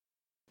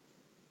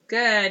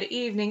Good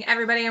evening,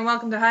 everybody, and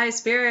welcome to High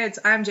Spirits.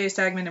 I'm Jay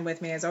Stagman, and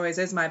with me, as always,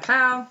 is my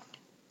pal,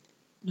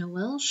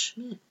 Noelle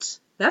Schmidt.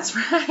 That's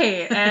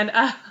right. And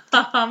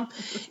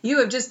you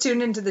have just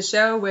tuned into the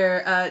show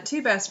where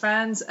two best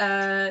friends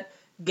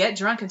get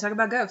drunk and talk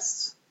about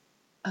ghosts.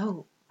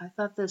 Oh, I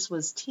thought this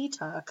was tea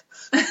talk.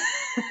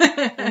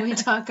 We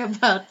talk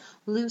about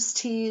loose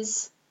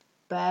teas,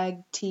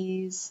 bag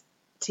teas,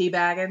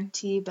 Teabagging.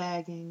 tea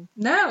bagging.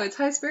 No, it's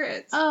High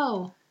Spirits.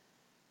 Oh,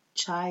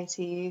 chai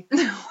tea.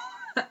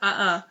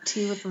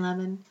 Tea with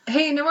lemon.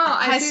 Hey, Noelle,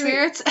 High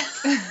Spirits.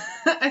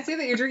 I see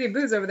that you're drinking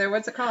booze over there.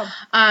 What's it called?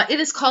 It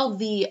is called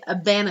the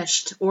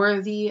Banished,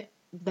 or the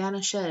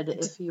Banished,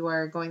 if you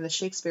are going the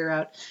Shakespeare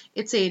route.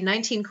 It's a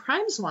 19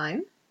 Crimes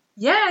wine.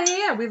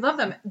 Yeah. We love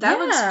them. That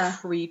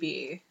looks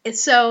creepy.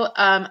 It's so,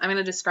 I'm going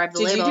to describe the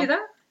label. Did you do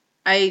that?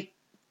 I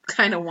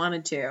kind of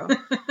wanted to.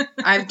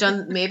 have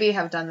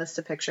done this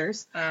to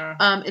pictures.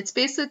 It's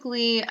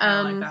basically,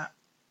 I don't like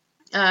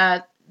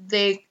that.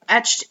 They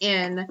etched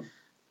in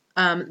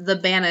the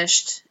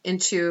Banished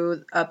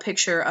into a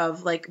picture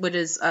of what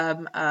is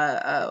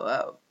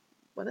what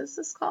is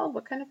this called?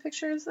 What kind of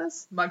picture is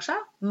this?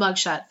 Mugshot?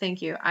 Mugshot.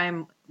 Thank you.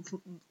 I'm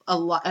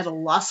at a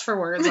loss for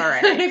words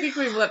already. I think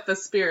we've let the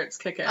spirits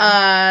kick in.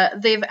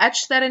 They've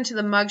etched that into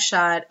the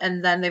mugshot,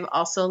 and then they've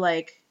also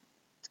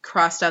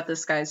crossed out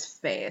this guy's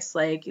face,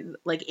 like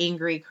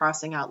angry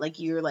crossing out,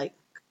 you're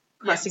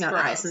crossing out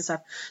eyes and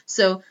stuff.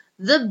 So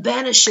the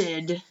Banished,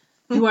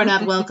 you are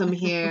not welcome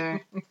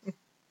here.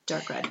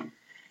 Dark red.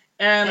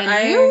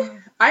 And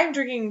I'm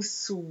drinking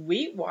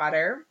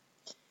Sweetwater,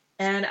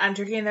 and I'm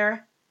drinking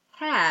their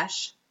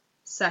Hash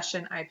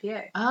Session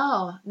IPA.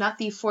 Oh, not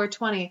the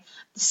 420.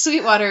 The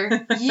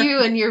Sweetwater,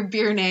 you and your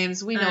beer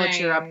names, we know what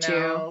you're up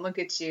to. Look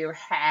at you,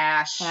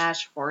 Hash.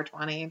 Hash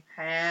 420.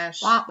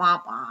 Hash. Womp,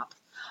 womp, womp.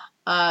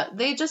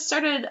 They just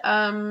started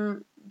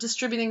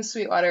distributing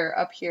Sweetwater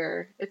up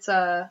here. It's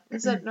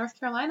is it North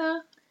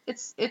Carolina?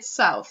 It's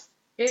south.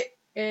 It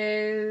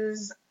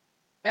is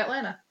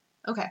Atlanta.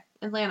 Okay,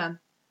 Atlanta.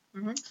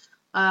 Mm-hmm.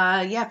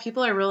 Yeah,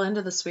 people are real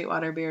into the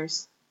Sweetwater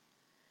beers.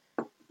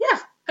 Yeah,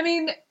 I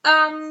mean,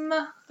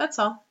 that's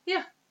all.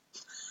 Yeah.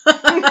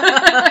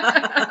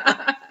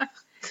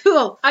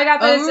 Cool. I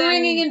got this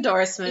ringing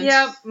endorsement.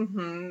 Yep.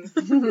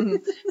 Mm-hmm.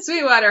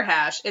 Sweetwater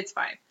Hash. It's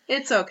fine.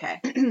 It's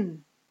okay.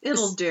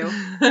 It'll do.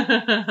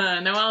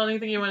 Noelle,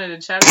 anything you wanted to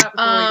chat about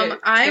before we get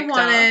I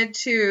wanted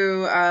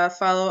to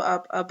follow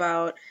up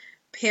about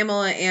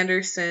Pamela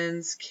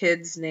Anderson's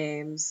kids'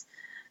 names.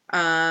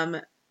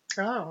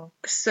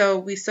 So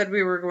we said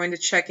we were going to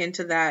check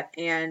into that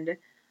and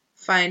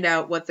find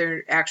out what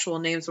their actual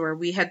names were.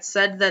 We had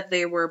said that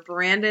they were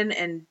Brandon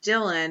and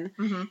Dylan,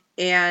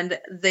 and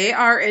they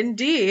are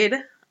indeed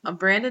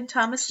Brandon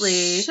Thomas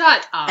Lee.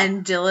 Shut up.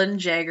 And Dylan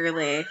Jagger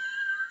Lee.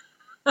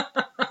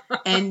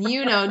 And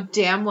you know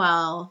damn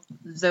well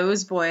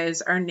those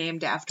boys are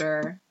named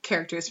after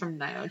characters from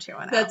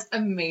 90210. That's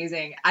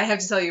amazing. I have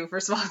to tell you,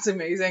 first of all, it's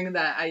amazing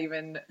that I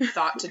even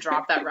thought to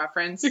drop that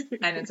reference,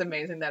 and it's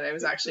amazing that it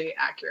was actually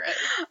accurate.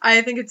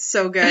 I think it's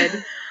so good.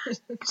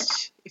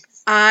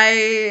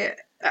 I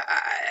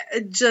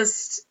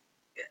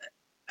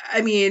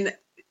mean,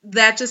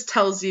 that just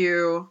tells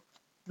you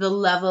the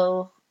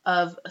level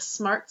of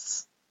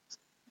smarts.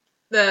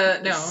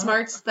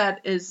 Smarts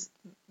that is...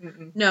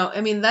 Mm-mm. No,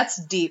 I mean,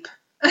 that's deep.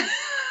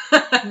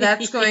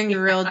 That's going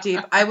real deep.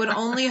 I would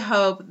only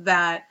hope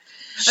that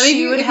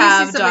she would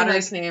have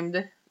daughters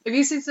named... If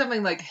you see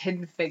something like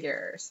Hidden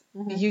Figures,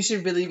 you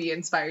should really be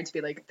inspired to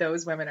be like,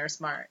 those women are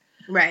smart.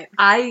 Right.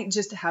 I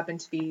just happen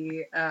to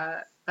be...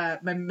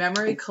 my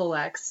memory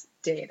collects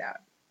data.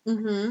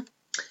 Mm-hmm.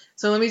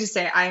 So let me just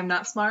say, I am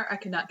not smart. I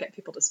cannot get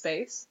people to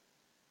space.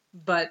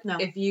 But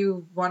if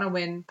you want to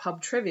win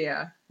pub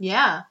trivia,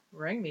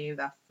 ring me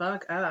the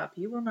fuck up.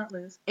 You will not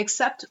lose.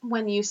 Except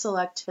when you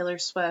select Taylor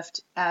Swift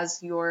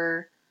as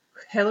your...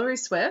 Hillary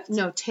Swift?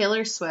 No,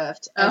 Taylor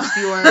Swift as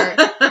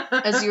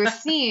your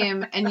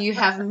theme, and you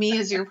have me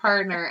as your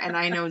partner, and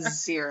I know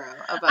zero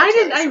about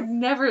I've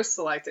never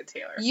selected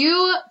Taylor Swift.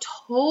 You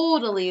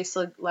totally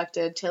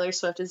selected Taylor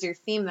Swift as your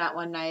theme that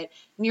one night,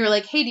 and you were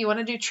like, hey, do you want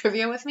to do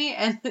trivia with me?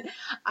 And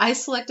I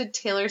selected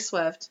Taylor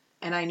Swift,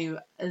 and I knew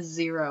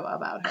zero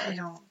about her. I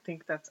don't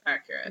think that's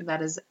accurate.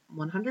 That is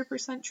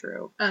 100%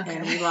 true, okay.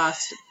 And we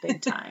lost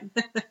big time.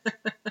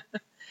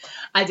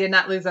 I did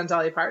not lose on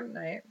Dolly Parton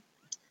night.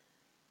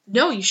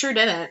 No, you sure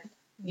didn't.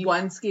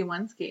 One ski.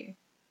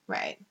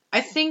 Right.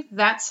 I think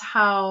that's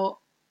how...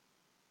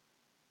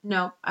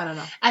 No, I don't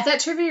know. At that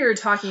trivia you were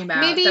talking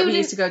about that we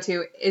used to go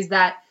to, is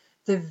that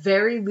the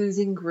very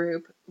losing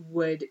group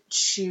would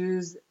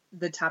choose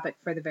the topic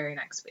for the very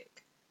next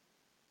week.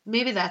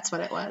 Maybe that's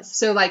what it was.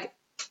 So,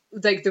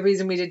 the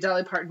reason we did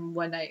Dolly Parton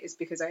one night is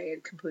because I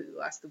had completely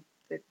lost the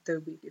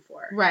week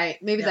before.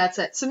 Right. Maybe that's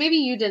it. So maybe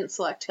you didn't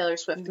select Taylor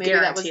Swift. Maybe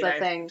that was the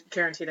thing.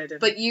 Guaranteed I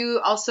didn't. But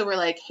you also were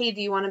like, hey,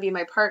 do you want to be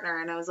my partner?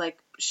 And I was like,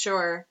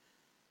 sure.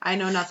 I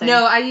know nothing.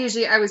 No, I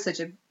was such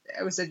a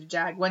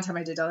jag. One time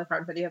I did Dolly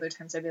Parton, but the other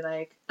times I'd be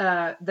like,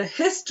 the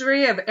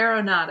history of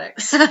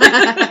aeronautics.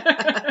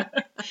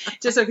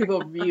 Just so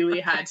people really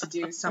had to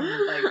do some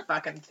like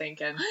fucking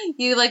thinking.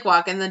 You like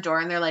walk in the door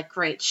and they're like,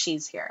 great,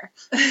 she's here.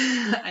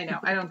 I know.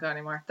 I don't go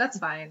anymore. That's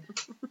fine.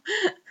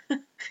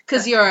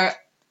 Because you're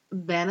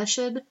banished?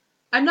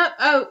 I'm not.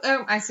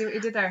 Oh, I see what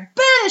you did there.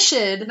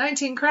 Banished!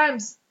 19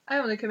 crimes. I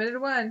only committed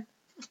 1.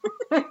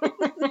 That's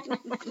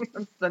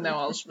the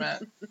Noel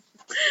Schmidt.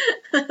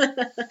 All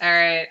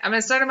right. I'm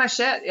going to start on my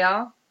shit,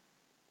 y'all.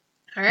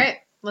 All right.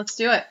 Let's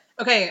do it.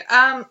 Okay.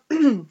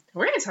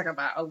 We're going to talk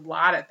about a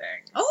lot of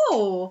things.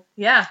 Oh.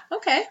 Yeah.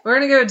 Okay. We're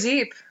going to go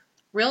deep.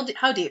 Real deep?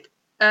 How deep?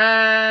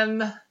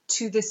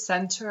 To the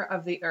center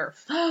of the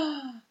earth.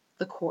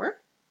 The core?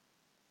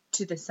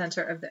 To the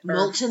center of the earth.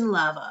 Molten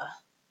lava.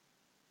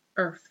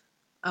 Earth.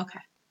 Okay.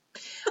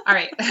 All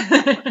right.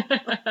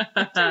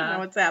 I don't know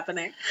what's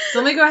happening. So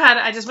let me go ahead.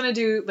 I just want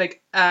to do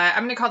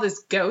I'm going to call this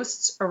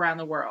Ghosts Around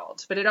the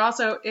World, but it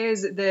also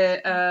is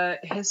the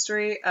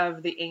history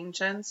of the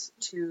ancients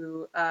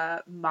to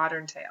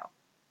modern tale.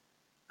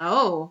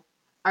 Oh.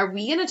 Are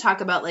we going to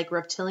talk about like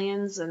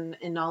reptilians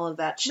and all of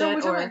that shit? No,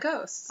 we're talking about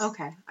ghosts.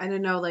 Okay. I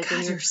didn't know like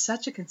God, you're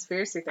such a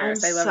conspiracy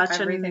theorist. I love such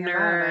everything a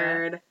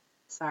nerd. about it.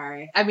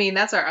 Sorry. I mean,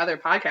 that's our other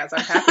podcast.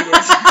 I'm happy to.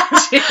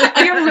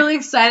 I got really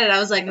excited. I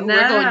was like, we're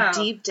going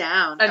deep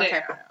down.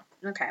 Okay.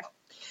 Okay.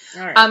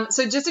 All right.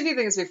 So just a few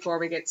things before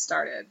we get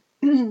started.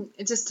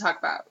 Just to talk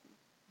about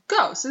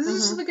ghosts. This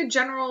is just like a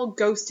general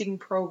ghosting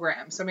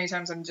program. So many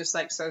times I'm just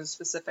like so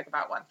specific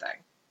about one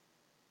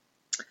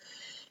thing.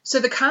 So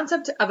the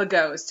concept of a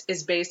ghost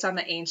is based on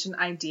the ancient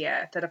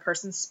idea that a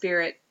person's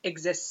spirit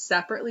exists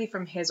separately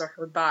from his or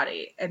her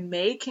body and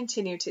may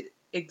continue to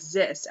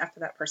exist after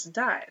that person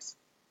dies.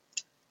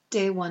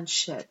 Day one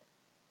shit.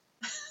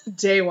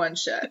 Day one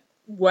shit.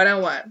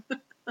 101.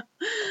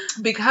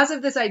 Because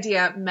of this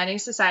idea, many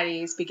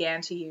societies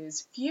began to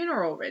use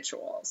funeral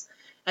rituals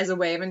as a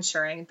way of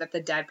ensuring that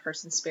the dead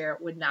person's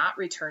spirit would not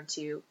return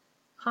to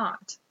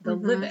haunt the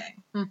living.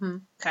 Mm-hmm.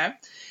 Okay?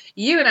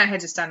 You and I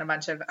had just done a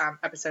bunch of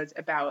episodes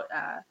about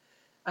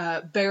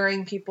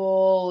burying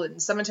people in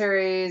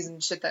cemeteries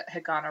and shit that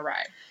had gone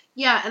awry.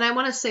 Yeah, and I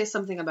want to say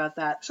something about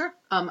that. Sure.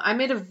 I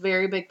made a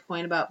very big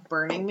point about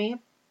burning me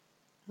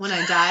when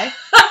I die.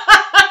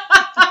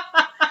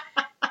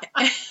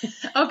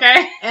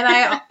 Okay. And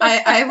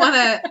I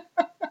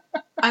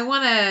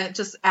want to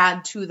just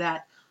add to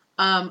that.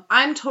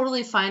 I'm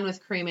totally fine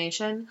with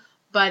cremation,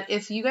 but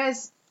if you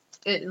guys,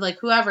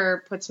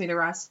 whoever puts me to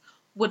rest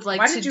would like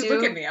to do... Why did you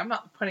look at me? I'm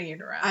not putting you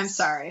to rest. I'm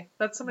sorry.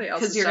 That's somebody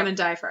else's Because you're going to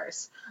die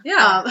first.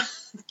 Yeah.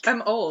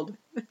 I'm old.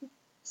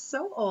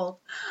 So old.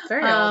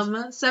 Very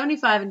old.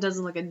 75 and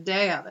doesn't look a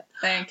day of it.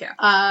 Thank you.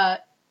 I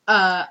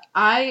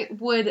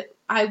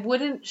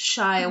wouldn't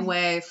shy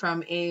away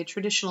from a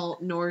traditional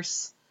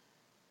Norse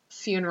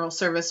funeral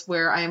service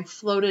where I am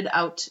floated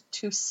out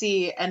to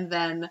sea and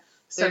then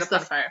set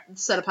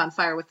upon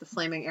fire with the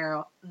flaming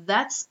arrow.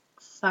 That's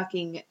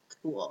fucking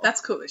cool.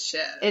 That's cool as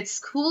shit. It's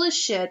cool as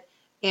shit.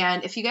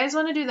 And if you guys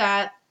want to do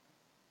that,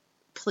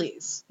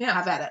 please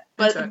have at it.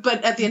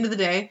 But at the end of the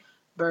day,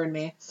 burn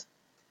me.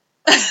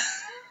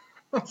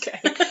 Okay.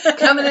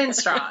 Coming in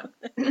strong.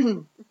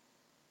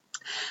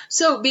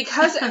 So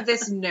because of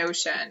this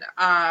notion,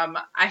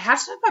 I have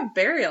to talk about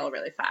burial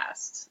really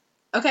fast.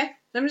 Okay.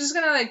 I'm just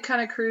going to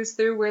kind of cruise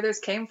through where this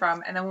came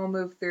from, and then we'll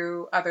move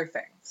through other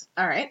things.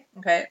 All right.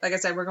 Okay. Like I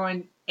said, we're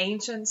going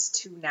ancients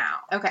to now.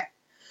 Okay.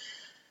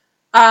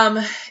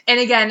 And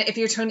again, if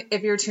you're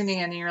tuning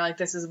in and you're like,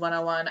 this is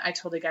 101, I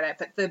totally get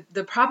it. But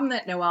the problem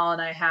that Noelle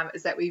and I have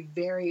is that we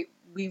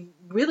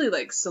really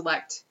like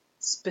select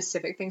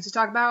specific things to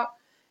talk about,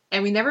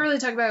 and we never really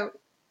talk about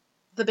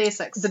the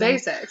basics.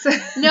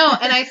 No,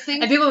 and I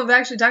think... And people have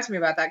actually talked to me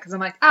about that, because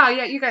I'm like, oh,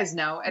 yeah, you guys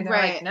know. And they're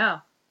like,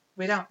 no,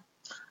 we don't.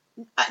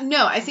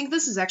 No, I think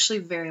this is actually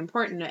very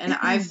important, and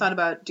I've thought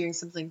about doing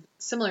something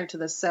similar to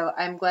this, so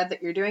I'm glad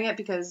that you're doing it,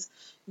 because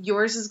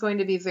yours is going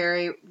to be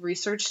very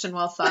researched and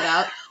well thought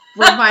out,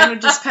 where mine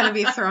would just kind of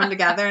be thrown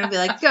together and be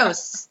like,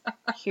 ghosts,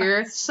 here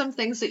are some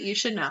things that you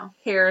should know.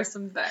 Here are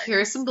some things. Here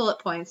are some bullet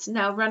points.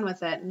 Now run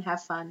with it and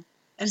have fun.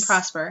 And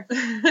prosper.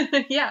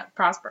 Yeah,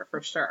 prosper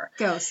for sure.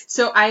 Ghosts.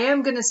 So I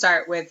am going to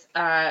start with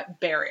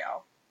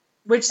burial,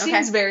 which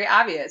seems very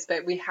obvious,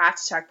 but we have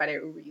to talk about it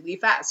really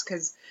fast,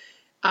 because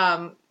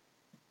most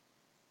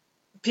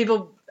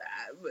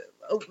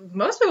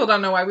people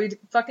don't know why we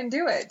fucking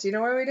do it. Do you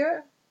know why we do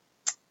it?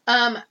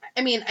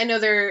 I mean, I know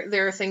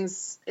there are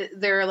things,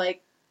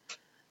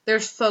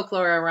 there's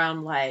folklore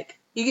around, like...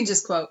 You can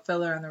just quote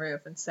Fiddler on the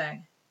Roof and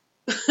sing.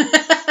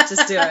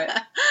 Just do it.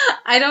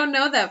 I don't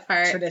know that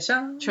part.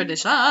 Tradition.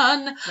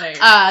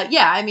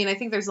 Yeah, I mean, I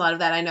think there's a lot of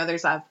that. I know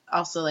there's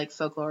also, like,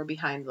 folklore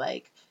behind,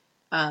 like,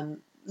 the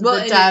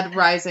dead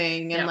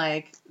rising and,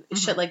 like,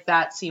 shit like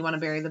that, so you want to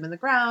bury them in the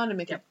ground and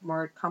make it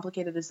more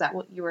complicated. Is that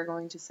what you were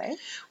going to say?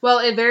 Well,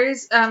 it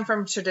varies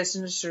from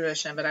tradition to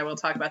tradition, but I will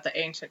talk about the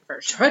ancient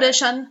version.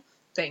 Tradition.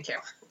 Thank you.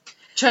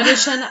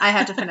 Tradition. I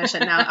have to finish it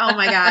now. Oh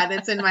my god,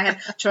 it's in my head.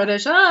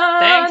 Tradition.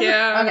 Thank you.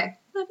 Okay.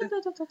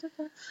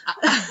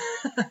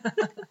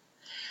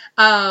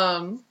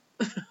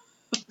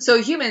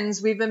 So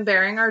humans, we've been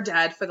burying our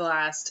dead for the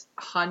last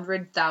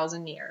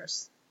 100,000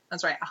 years.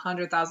 That's right,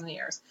 100,000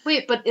 years.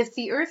 Wait, but if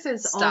the Earth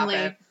is Stop only...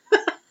 it.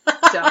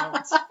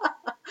 Don't.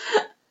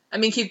 I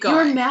mean, keep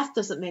going. Your math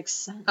doesn't make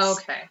sense.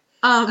 Okay.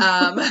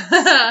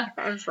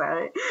 I'm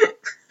sorry.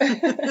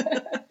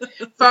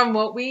 From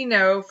what we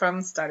know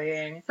from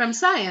studying. From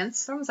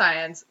science.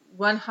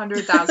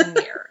 100,000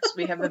 years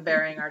we have been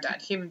burying our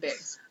dead. Human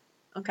beings.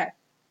 Okay.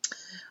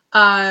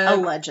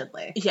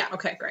 Allegedly. Yeah,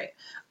 okay, great.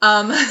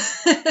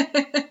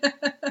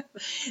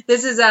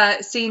 This is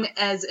seen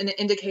as an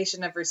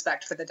indication of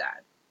respect for the dead.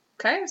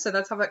 Okay, so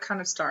that's how that kind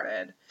of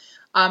started.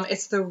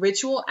 It's the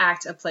ritual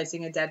act of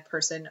placing a dead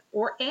person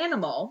or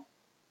animal.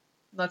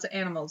 Lots of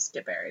animals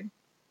get buried.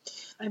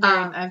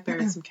 I've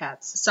buried some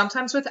cats.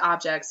 Sometimes with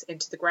objects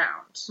into the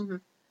ground.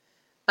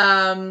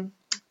 Mm-hmm.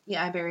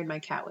 Yeah, I buried my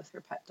cat with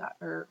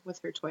her with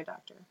her toy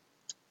doctor.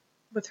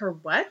 With her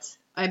what?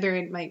 I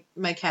buried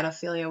my cat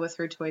Ophelia with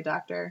her toy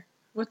doctor.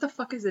 What the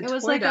fuck is a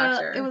toy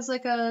doctor? It was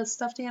like a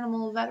stuffed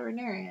animal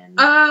veterinarian.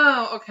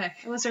 Oh, okay.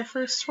 It was her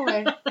first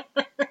toy.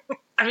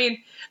 I mean,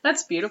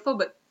 that's beautiful,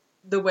 but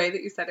the way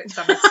that you said it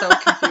sounded so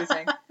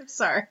confusing. I'm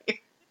sorry.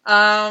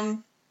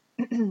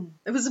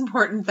 It was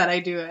important that I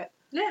do it.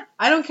 Yeah.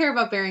 I don't care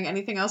about burying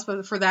anything else,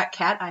 but for that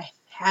cat, I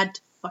had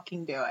to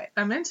fucking do it.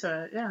 I'm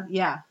into it, yeah.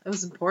 Yeah, it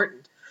was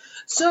important.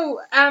 So,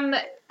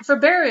 for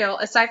burial,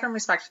 aside from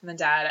respect for the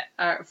dead,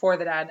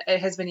 it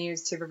has been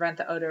used to prevent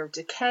the odor of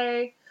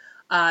decay,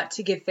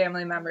 to give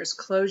family members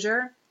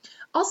closure.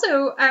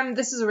 Also,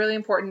 this is a really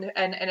important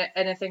and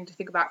a thing to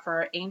think about for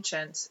our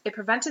ancients. It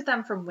prevented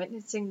them from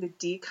witnessing the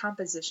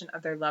decomposition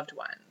of their loved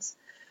ones,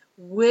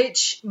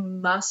 which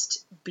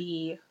must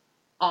be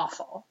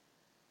awful,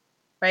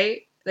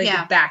 right?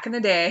 Like back in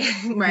the day,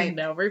 right?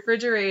 No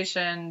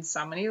refrigeration,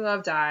 somebody you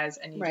love dies,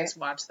 and you just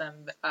watch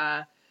them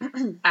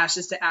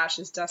ashes to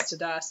ashes, dust to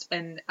dust.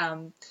 And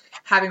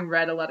having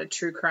read a lot of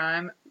true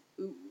crime,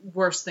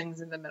 worst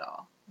things in the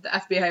middle. The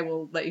FBI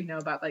will let you know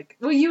about, like,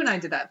 well, you and I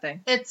did that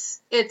thing.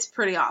 It's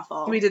pretty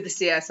awful. We did the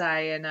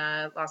CSI in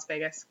Las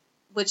Vegas,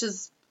 which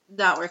is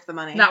not worth the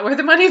money. Not worth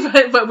the money,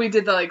 but we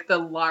did the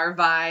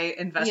larvae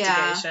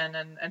investigation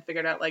and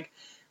figured out like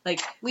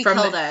we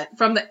killed it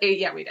from the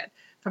we did.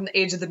 From the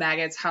age of the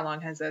maggots, how long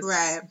has this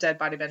dead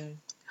body been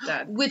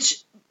dead?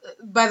 Which,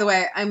 by the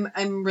way,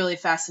 I'm really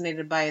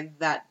fascinated by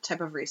that type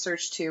of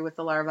research too, with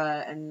the larvae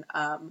and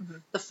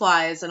the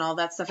flies and all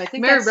that stuff. I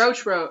think Mary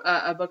Roach wrote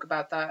a book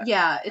about that.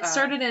 Yeah, it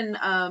started in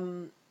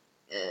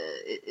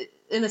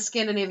a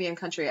Scandinavian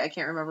country. I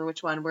can't remember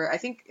which one. Where I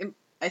think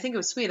it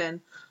was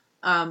Sweden,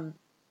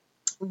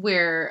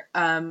 where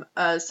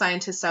a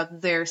scientist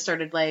out there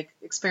started like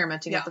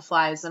experimenting with the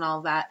flies and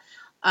all that.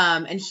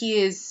 And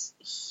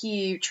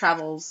he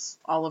travels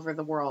all over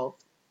the world.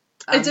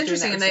 It's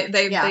interesting, and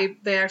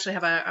they actually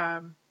have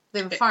a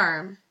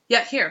farm.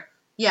 Yeah, here.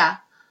 Yeah.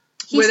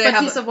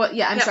 I'm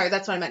sorry,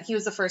 that's what I meant. He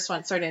was the first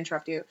one. Sorry to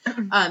interrupt you.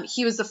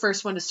 He was the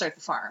first one to start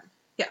the farm.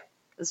 Yeah,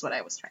 is what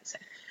I was trying to say.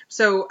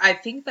 So I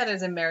think that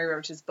is in Mary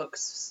Roach's book,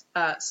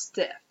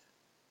 Stiff.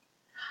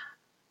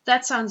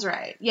 That sounds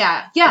right.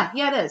 Yeah,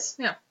 it is.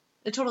 Yeah.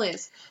 It totally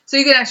is. So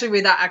you can actually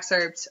read that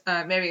excerpt,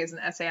 maybe as an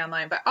essay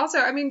online. But also,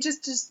 I mean,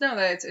 just know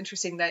that it's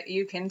interesting that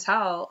you can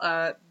tell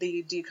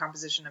the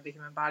decomposition of the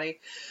human body.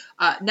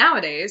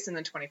 Nowadays, in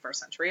the 21st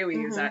century, we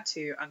use that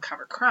to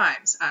uncover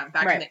crimes.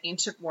 Back in the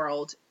ancient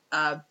world,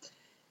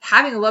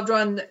 having a loved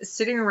one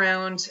sitting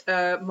around,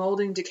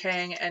 molding,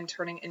 decaying, and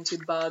turning into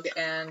bug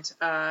and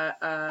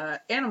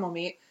animal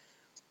meat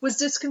was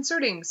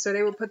disconcerting. So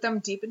they would put them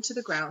deep into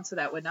the ground so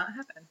that would not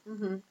happen.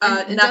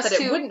 Mm-hmm. Not that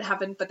it wouldn't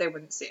happen, but they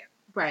wouldn't see it.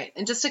 Right.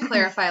 And just to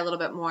clarify a little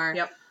bit more,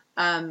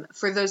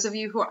 for those of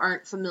you who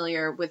aren't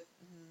familiar with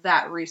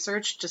that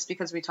research, just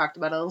because we talked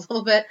about it a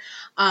little bit,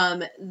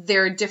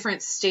 there are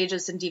different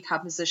stages in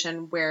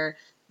decomposition where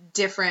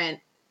different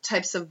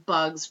types of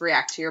bugs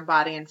react to your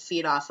body and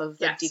feed off of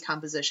the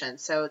decomposition.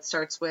 So it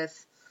starts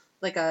with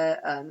like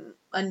a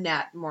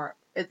gnat more.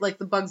 Like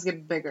the bugs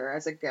get bigger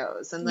as it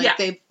goes, and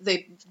like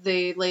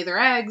they lay their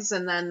eggs,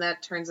 and then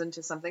that turns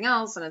into something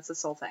else, and it's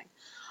this whole thing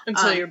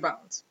until your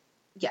bones.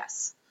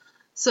 Yes.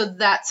 So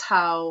that's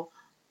how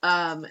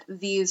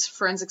these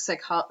forensic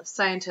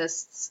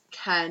scientists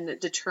can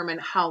determine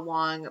how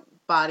long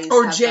bodies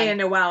or have Jay and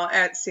Noel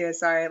at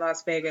CSI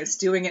Las Vegas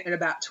doing it in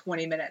about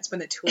 20 minutes when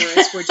the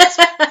tourists were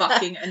just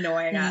fucking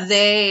annoying us.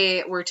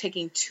 They were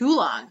taking too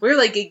long. We were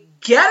like,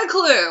 get a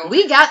clue.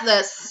 We got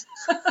this.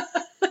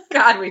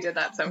 God, we did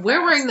that so fast.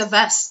 We're wearing the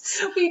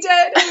vests. We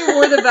did. We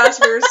wore the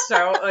vests. We were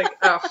so like,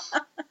 no.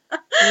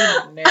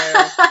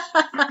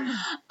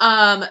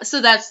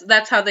 So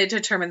that's how they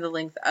determine the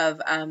length of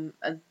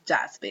a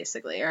death,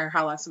 basically, or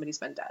how long somebody's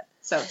been dead.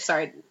 So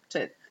sorry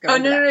to go.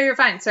 No, you're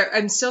fine. So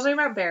I'm still talking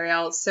about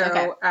burial.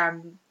 So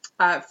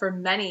for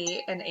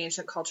many in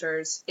ancient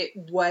cultures, it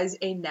was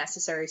a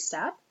necessary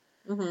step.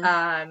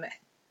 Mm-hmm.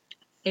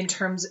 In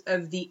terms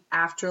of the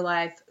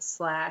afterlife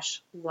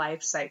 /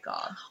 life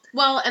cycle.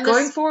 Well, and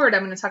going forward,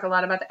 I'm going to talk a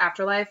lot about the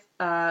afterlife,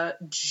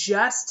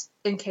 just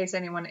in case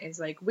anyone is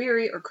like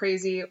weary or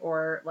crazy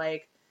or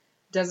like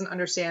doesn't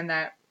understand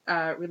that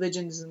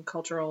religions and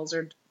cultures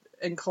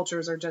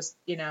are just,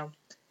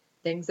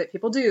 things that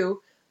people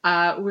do.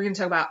 We're going to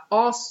talk about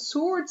all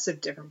sorts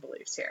of different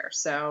beliefs here.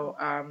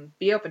 So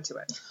be open to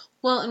it.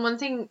 Well, and one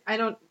thing, I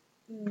don't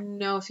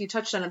know if you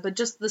touched on it, but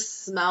just the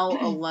smell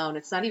alone.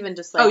 It's not even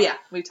just like... Oh, yeah.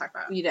 We talked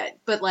about it. You did.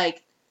 But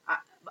like,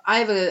 I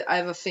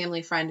have a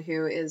family friend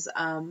who is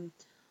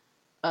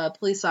a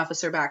police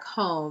officer back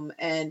home,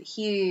 and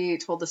he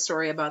told the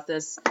story about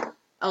this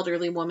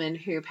elderly woman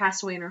who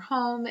passed away in her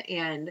home,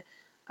 and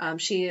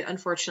she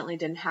unfortunately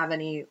didn't have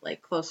any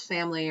like close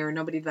family or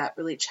nobody that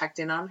really checked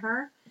in on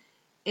her.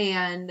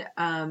 And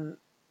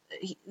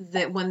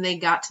that when they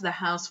got to the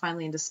house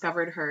finally and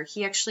discovered her,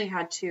 he actually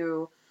had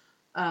to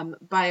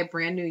buy a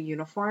brand new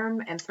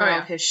uniform and throw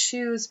out his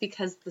shoes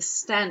because the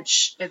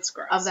stench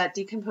of that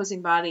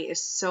decomposing body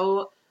is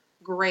so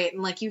great.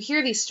 And like, you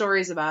hear these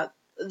stories about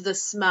the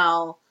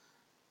smell,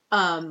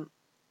 and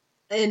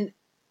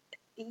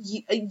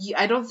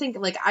I don't think,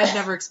 like, I've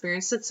never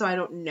experienced it, so I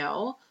don't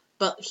know,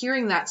 but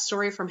hearing that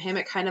story from him,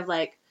 it kind of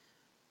like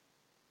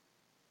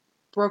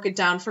broke it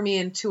down for me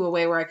into a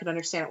way where I could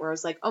understand it, where I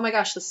was like, oh my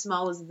gosh, the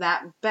smell is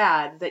that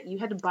bad that you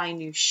had to buy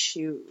new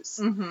shoes.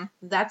 Mm-hmm.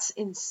 That's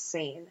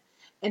insane.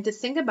 And to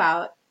think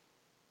about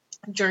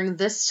during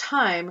this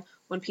time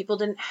when people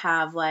didn't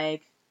have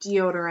like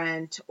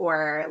deodorant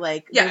or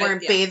like they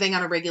weren't bathing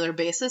on a regular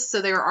basis,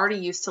 so they were already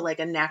used to like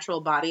a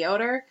natural body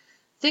odor,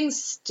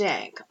 things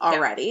stank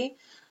already.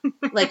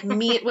 Like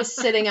meat was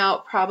sitting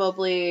out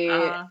probably,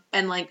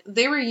 and like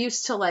they were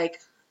used to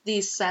like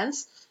these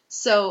scents.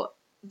 So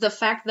the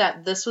fact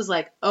that this was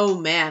like, oh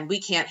man, we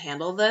can't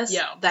handle this,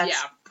 that's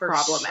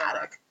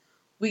problematic. Sure.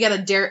 We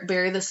gotta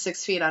bury this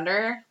 6 feet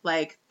under.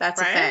 Like,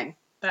 that's a thing.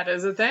 That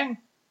is a thing.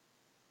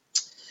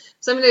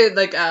 So I'm going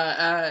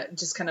to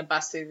just kind of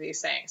bust through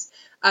these things.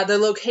 The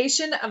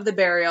location of the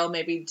burial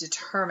may be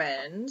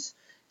determined,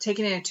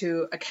 taking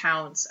into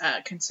account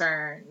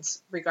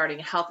concerns regarding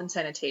health and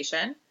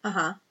sanitation,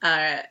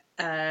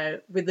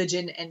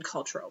 religion, and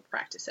cultural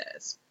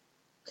practices.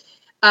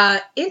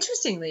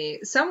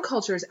 Interestingly, some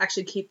cultures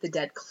actually keep the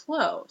dead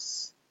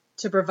close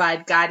to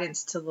provide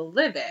guidance to the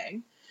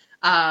living,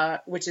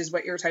 which is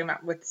what you were talking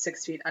about with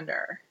 6 feet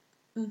under,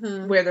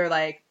 where they're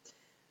like,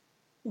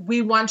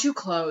 we want you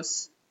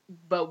close,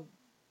 but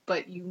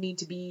you need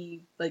to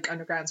be like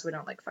underground so we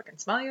don't like fucking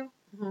smell you.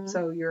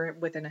 So you're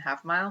within a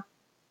half mile.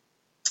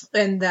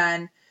 And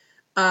then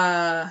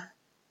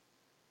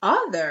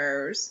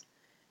others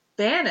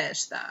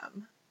banish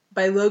them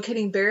by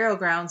locating burial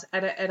grounds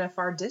at a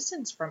far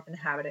distance from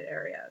inhabited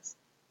areas.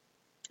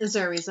 Is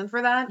there a reason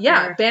for that?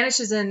 Yeah, or? Banish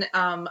is in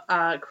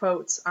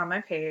quotes on my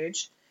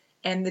page,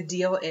 and the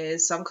deal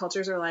is some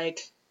cultures are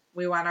like,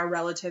 we want our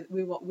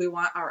we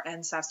want our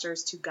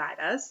ancestors to guide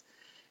us,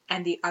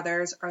 and the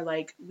others are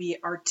like, we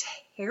are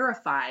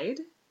terrified,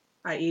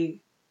 i.e.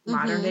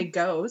 modern day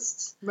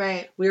ghosts.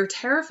 Right. We are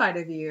terrified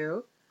of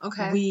you.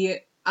 Okay. We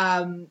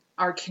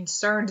are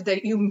concerned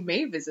that you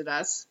may visit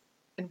us,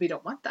 and we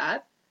don't want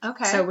that.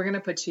 Okay. So we're going to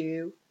put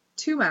you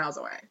 2 miles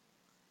away.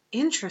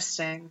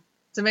 Interesting.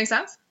 Does it make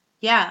sense?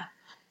 Yeah.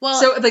 Well,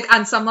 so like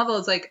on some level,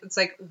 it's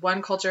like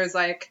one culture is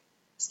like,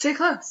 stay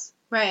close.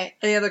 Right.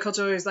 And the other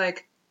culture is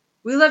like,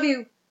 we love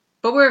you,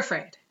 but we're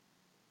afraid.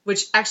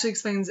 Which actually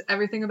explains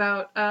everything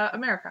about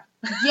America.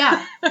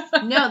 Yeah.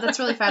 No, that's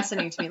really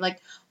fascinating to me. Like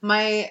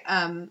my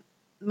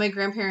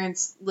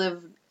grandparents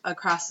live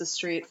across the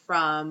street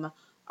from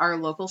our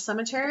local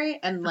cemetery,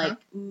 and like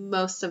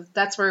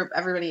that's where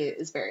everybody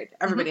is buried.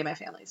 Everybody in my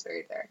family is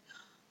buried there.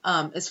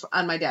 Is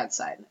on my dad's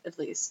side, at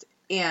least.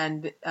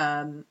 And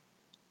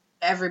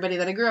everybody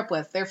that I grew up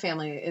with, their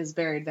family is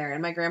buried there.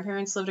 And my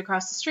grandparents lived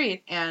across the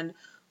street. And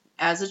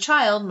as a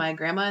child, my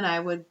grandma and I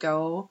would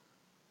go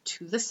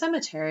to the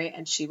cemetery,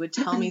 and she would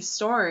tell me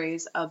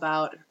stories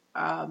about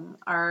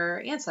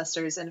our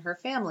ancestors and her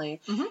family.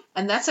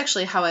 And that's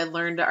actually how I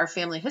learned our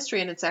family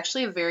history, and it's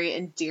actually a very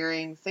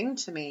endearing thing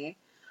to me.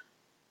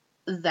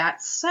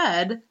 That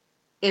said,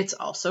 it's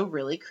also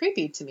really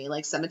creepy to me.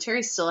 Like,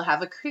 cemeteries still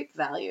have a creep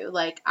value.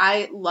 Like,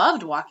 I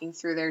loved walking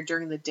through there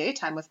during the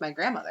daytime with my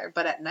grandmother,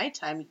 but at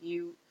nighttime,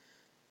 you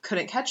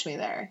couldn't catch me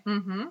there.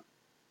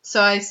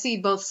 So I see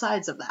both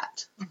sides of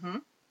that.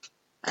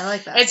 I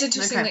like that. It's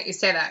interesting that you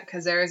say that,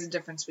 because there is a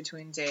difference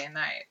between day and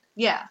night.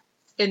 Yeah.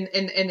 In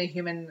a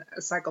human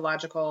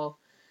psychological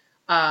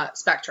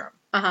spectrum.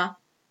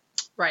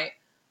 Right.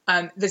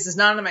 This is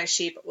not on my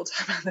sheet, but we'll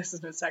talk about this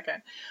in a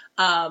second.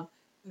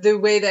 The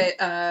way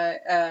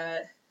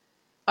that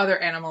other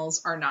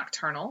animals are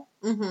nocturnal,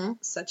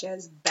 such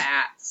as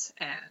bats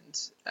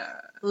and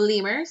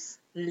lemurs.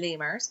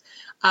 Human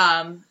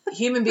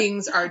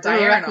beings are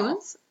diurnal.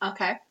 Raccoons.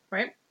 Okay.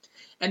 Right?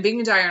 And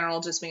being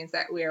diurnal just means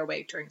that we are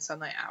awake during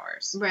sunlight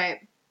hours.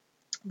 Right.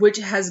 Which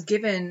has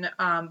given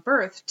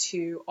birth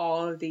to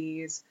all of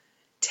these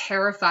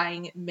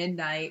terrifying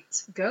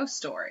midnight ghost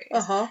stories.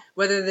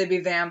 Whether they be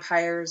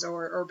vampires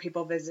or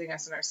people visiting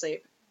us in our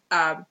sleep.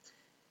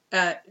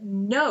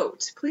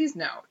 Please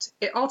note,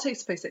 it all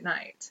takes place at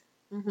night.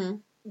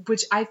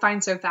 Which I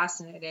find so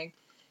fascinating.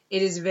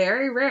 It is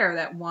very rare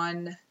that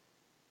one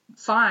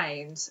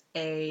find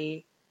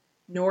a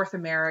North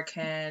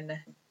American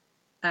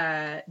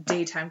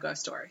daytime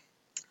ghost story?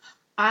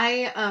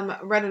 I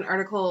read an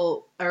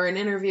article or an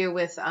interview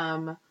with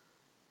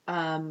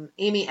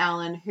Amy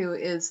Allen, who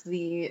is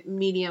the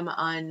medium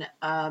on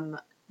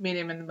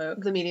Medium in the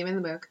Mook. The Medium in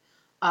the Mook,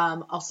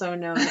 also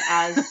known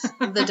as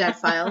the Dead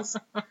Files.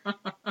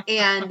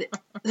 And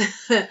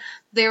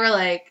they were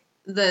like,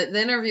 the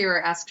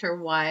interviewer asked her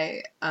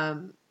why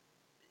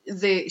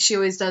she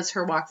always does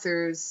her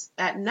walkthroughs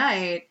at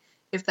night,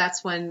 if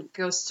that's when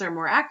ghosts are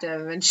more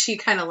active. And she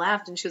kind of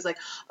laughed and she was like,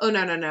 oh,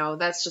 no,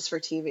 that's just for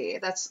TV.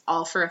 That's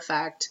all for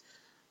effect.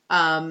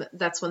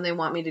 That's when they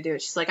want me to do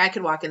it. She's like, I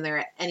could walk in there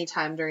at any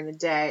time during the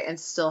day and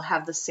still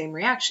have the same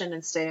reaction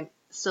and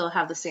still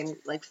have the same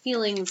like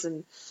feelings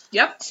and.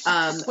 Yep.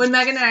 When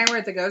Megan and I were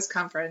at the ghost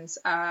conference,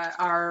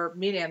 our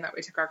medium that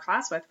we took our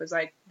class with was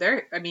like,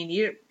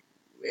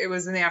 it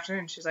was in the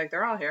afternoon. She's like,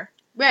 they're all here.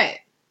 Right.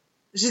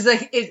 She's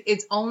like,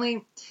 it's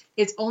only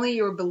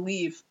your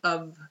belief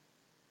of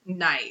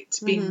night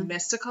being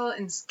mystical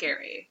and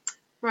scary.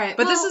 Right.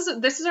 But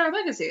this is our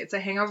legacy. It's a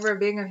hangover of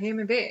being a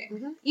human being.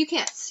 Mm-hmm. You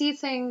can't see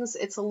things.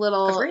 It's a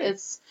little. Agreed.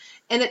 It's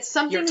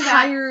something. You're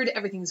tired.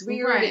 Everything's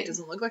weird. Right. It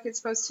doesn't look like it's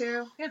supposed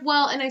to. Yeah.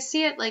 Well, and I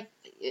see it like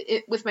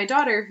with my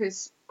daughter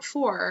who's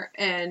 4,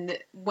 and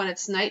when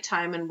it's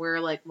nighttime and we're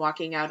like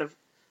walking out of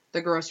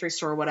the grocery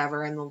store or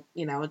whatever, and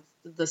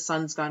the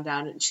sun's gone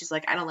down, and she's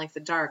like, I don't like the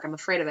dark. I'm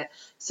afraid of it.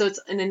 So it's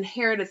an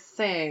inherited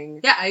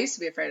thing. Yeah, I used to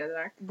be afraid of the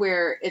dark.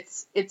 Where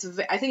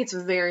I think it's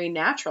very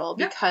natural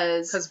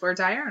because we're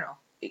diurnal.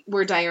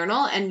 We're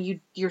diurnal, and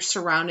your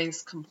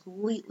surroundings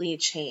completely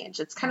change.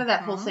 It's kind of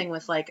that whole thing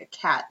with like a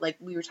cat, like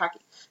we were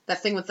talking,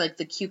 that thing with like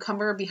the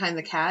cucumber behind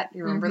the cat.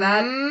 You remember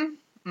that?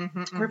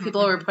 Where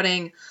people were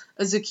putting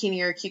a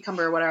zucchini or a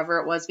cucumber or whatever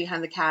it was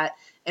behind the cat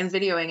and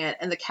videoing it,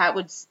 and the cat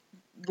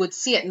would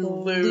see it and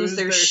lose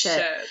their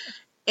shit.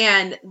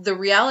 And the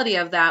reality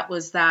of that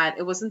was that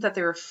it wasn't that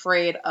they were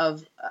afraid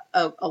of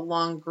a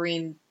long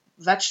green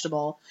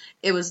vegetable.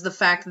 It was the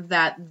fact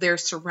that their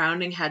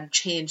surrounding had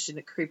changed and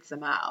it creeped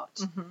them out.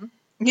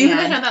 You and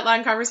I had that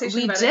long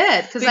conversation about it. We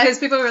did. Because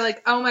people were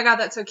like, oh my God,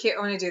 that's so cute. I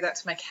want to do that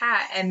to my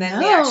cat. And then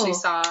we actually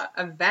saw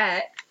a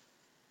vet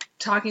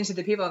talking to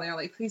the people, and they were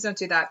like, please don't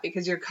do that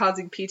because you're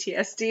causing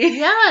PTSD.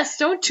 Yes,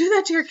 don't do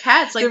that to your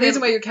cats. Like, the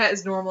reason why your cat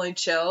is normally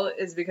chill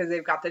is because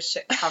they've got this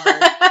shit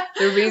covered.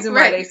 The reason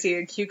why they see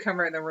a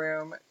cucumber in the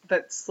room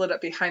that's slid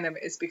up behind them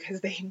is because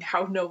they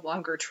now no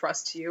longer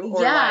trust you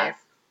or life.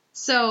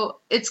 So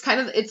it's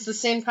the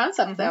same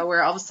concept though,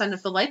 where all of a sudden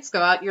if the lights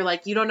go out, you're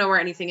like, you don't know where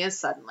anything is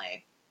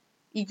suddenly.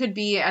 You could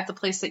be at the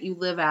place that you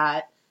live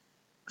at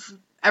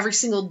every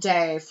single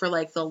day for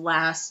like the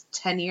last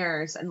 10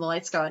 years and the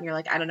lights go out and you're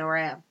like, I don't know where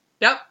I am.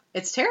 Yep.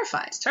 It's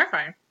terrifying. It's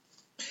terrifying.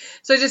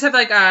 So I just have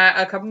like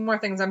a couple more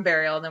things on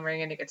burial, and then we're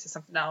going to get to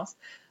something else.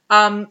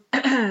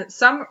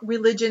 Some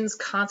religions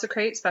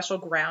consecrate special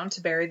ground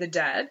to bury the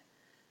dead,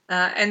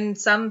 and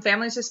some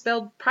families just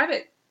build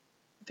private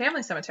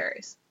family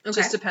cemeteries. It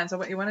just depends on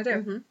what you want to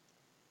do.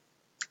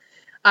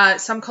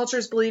 Some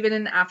cultures believe in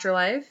an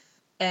afterlife,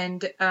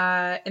 and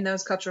in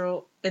those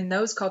cultures,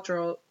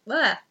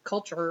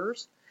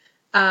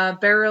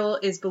 burial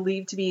is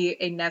believed to be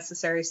a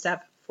necessary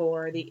step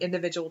for the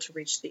individual to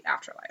reach the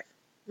afterlife.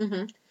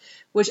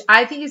 Which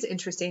I think is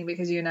interesting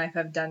because you and I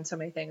have done so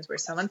many things where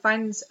someone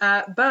finds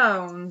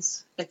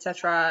bones,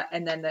 etc.,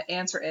 and then the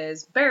answer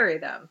is bury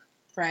them.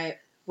 Right.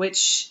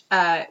 Which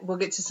we'll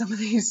get to some of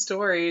these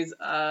stories.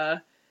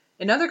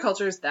 In other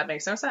cultures, that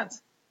makes no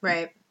sense.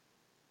 Right.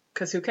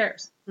 Because who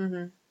cares?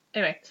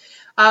 Anyway,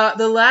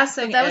 the last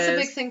thing that was a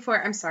big thing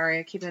for. I'm sorry,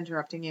 I keep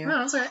interrupting you. No,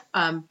 that's all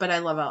right. But I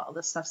love all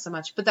this stuff so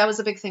much. But that was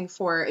a big thing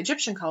for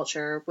Egyptian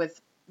culture with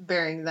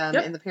burying them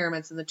in the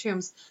pyramids and the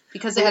tombs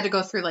because they had to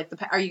go through like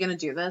are you going to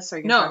do this? Are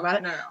you going to talk about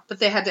it? No. But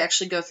they had to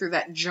actually go through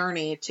that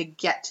journey to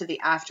get to the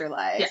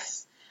afterlife.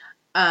 Yes.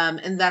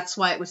 And that's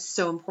why it was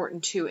so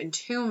important to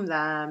entomb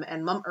them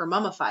and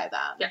mummify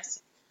them.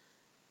 Yes.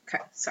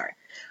 Okay, sorry.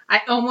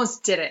 I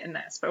almost did it in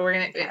this, but we're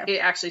going to, it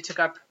actually took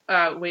up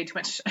way too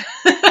much.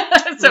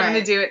 So I'm going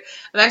to do it.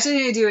 I'm actually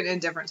going to do it in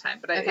a different time,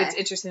 but it's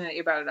interesting that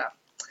you brought it up.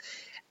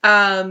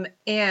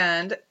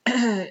 And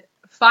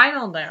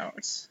final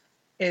note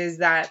is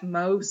that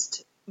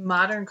most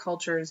modern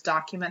cultures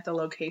document the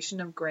location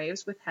of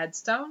graves with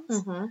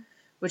headstones,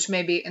 which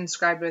may be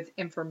inscribed with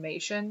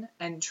information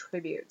and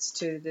tributes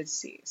to the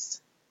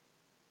deceased.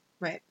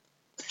 Right.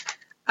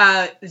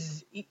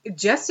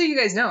 Just so you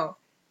guys know,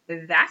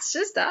 that's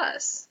just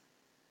us.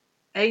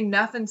 Ain't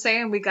nothing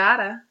saying we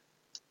gotta.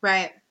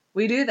 Right.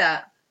 We do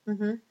that.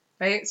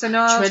 Right? So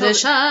no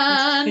tradition.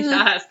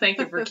 Yes, thank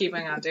you for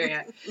keeping on doing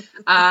it.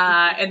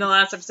 In the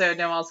last episode,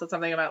 Noelle said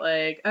something about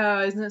like,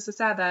 oh, isn't it so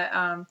sad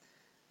that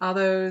all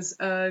those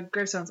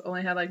gravestones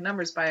only had like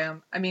numbers by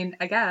them? I mean,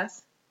 I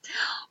guess.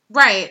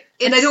 Right.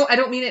 And I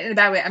don't mean it in a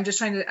bad way.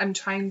 I'm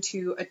trying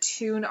to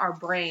attune our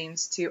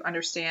brains to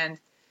understand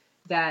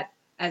that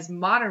as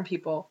modern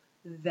people,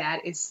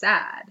 that is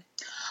sad.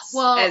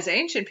 as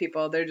ancient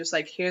people, they're just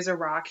like, here's a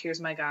rock, here's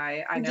my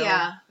guy, I know,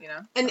 you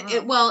know. And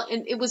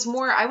it was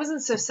more. I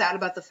wasn't so sad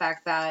about the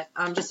fact that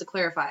just to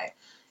clarify,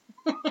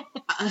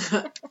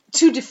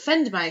 to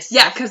defend myself.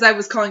 Yeah, because I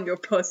was calling you a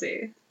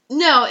pussy.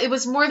 No, it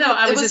was more. The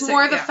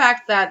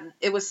fact that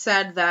it was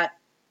said that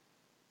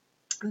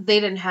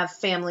they didn't have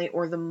family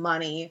or the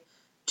money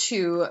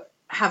to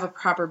have a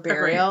proper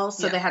burial,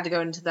 so they had to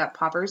go into that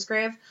pauper's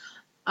grave.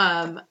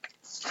 I've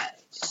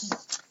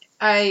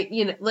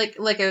made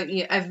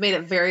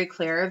it very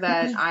clear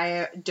that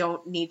I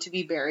don't need to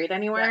be buried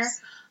anywhere.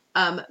 Yes.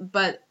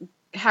 But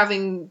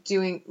having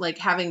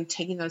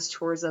taken those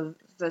tours of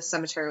the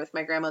cemetery with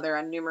my grandmother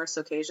on numerous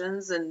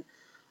occasions, and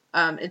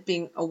it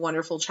being a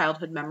wonderful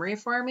childhood memory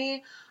for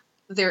me,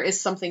 there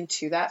is something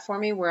to that for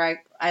me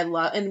where I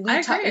love, and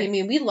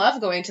we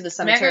love going to the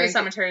cemetery. I go to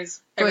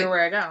cemeteries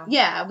everywhere I go.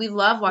 Yeah, we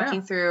love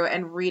walking through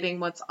and reading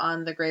what's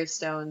on the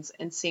gravestones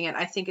and seeing it.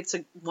 I think it's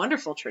a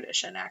wonderful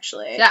tradition,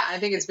 actually. Yeah, I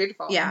think it's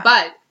beautiful. Yeah.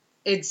 But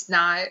it's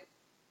not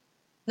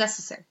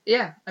necessary.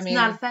 Yeah, I mean, it's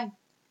not a thing.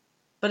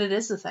 But it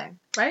is a thing.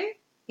 Right?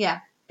 Yeah.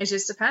 It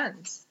just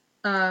depends.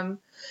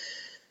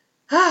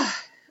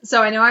 So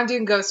I know I'm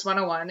doing Ghost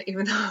 101,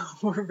 even though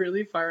we're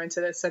really far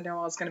into this, so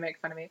Noelle's going to make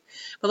fun of me.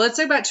 But let's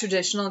talk about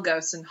traditional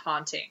ghosts and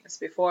hauntings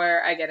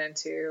before I get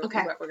into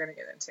what we're going to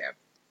get into.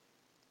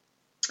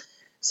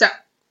 So,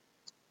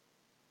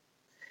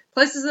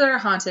 places that are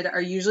haunted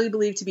are usually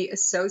believed to be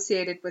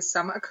associated with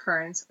some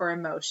occurrence or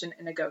emotion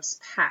in a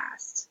ghost's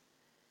past.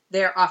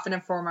 They are often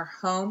a former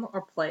home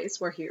or place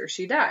where he or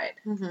she died.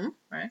 Mm-hmm.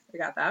 Right? We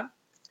got that.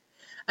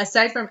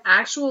 Aside from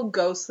actual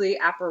ghostly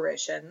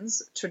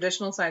apparitions,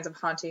 traditional signs of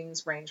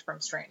hauntings range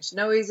from strange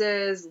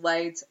noises,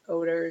 lights,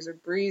 odors, or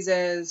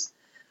breezes,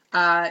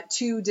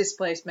 to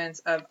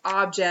displacements of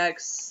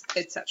objects,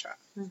 etc.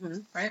 Mm-hmm.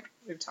 Right?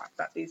 We've talked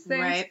about these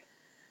things.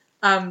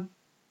 Right.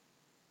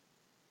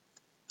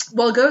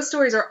 While ghost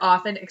stories are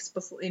often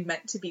explicitly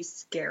meant to be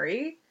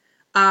scary,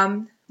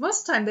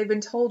 most of the time they've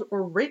been told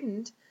or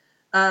written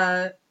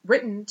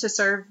to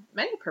serve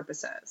many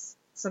purposes.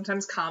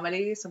 Sometimes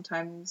comedy,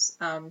 sometimes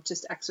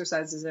just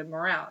exercises in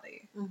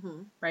morality,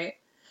 right?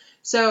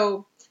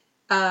 So,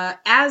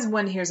 as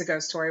one hears a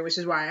ghost story, which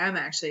is why I'm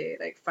actually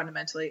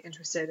fundamentally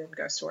interested in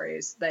ghost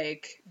stories,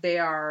 they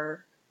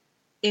are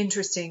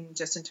interesting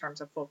just in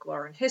terms of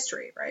folklore and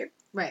history, right?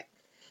 Right.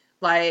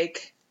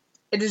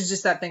 It is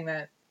just that thing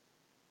that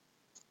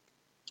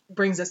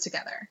brings us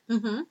together,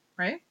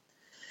 right?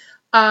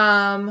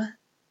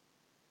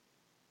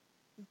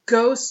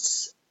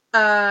 Ghosts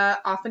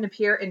often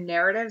appear in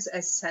narratives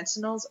as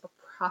sentinels or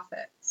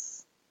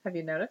prophets. Have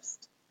you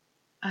noticed?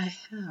 I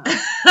have.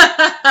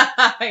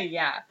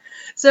 Yeah.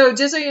 So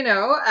just so you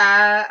know,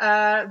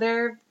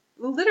 they're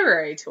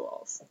literary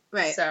tools.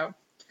 Right. So,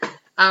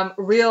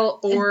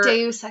 real or...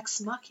 Deus ex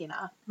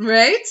machina.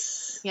 Right?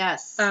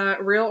 Yes.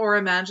 Real or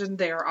imagined,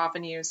 they are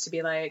often used to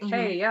be like,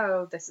 hey,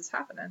 yo, this is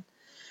happening.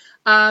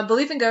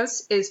 Belief in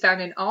ghosts is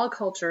found in all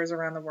cultures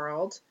around the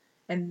world.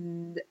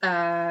 And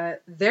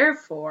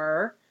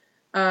therefore...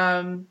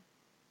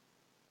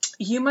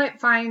 you might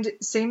find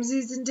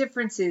samesies and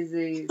differences.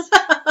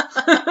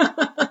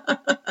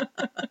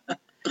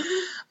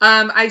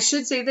 I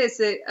should say this,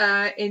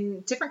 that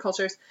in different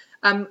cultures,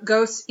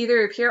 ghosts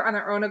either appear on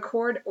their own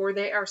accord or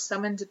they are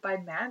summoned by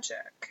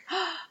magic.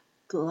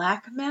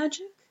 Black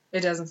magic?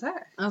 It doesn't say.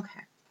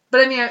 Okay.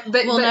 But I mean,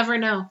 we'll never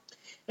know.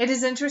 It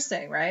is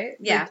interesting, right?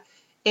 Yeah.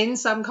 In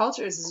some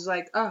cultures, it's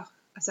like, oh,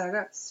 I saw a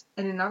ghost.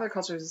 And in other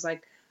cultures, it's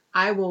like,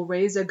 I will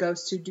raise a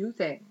ghost to do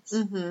things.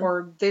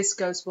 Or this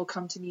ghost will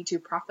come to me to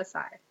prophesy.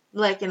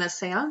 Like in a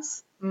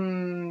seance?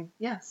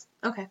 Yes.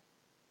 Okay.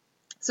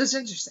 So it's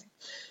interesting.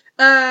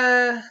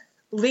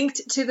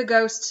 Linked to the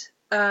ghost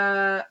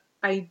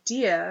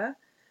idea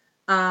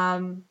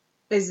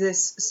is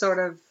this sort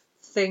of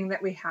thing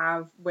that we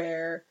have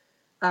where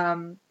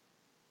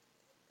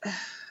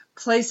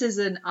places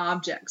and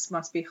objects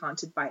must be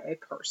haunted by a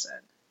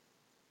person.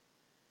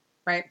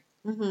 Right?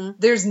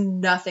 There's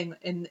nothing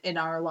in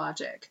our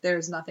logic.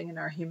 There's nothing in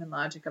our human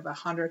logic of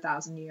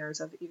 100,000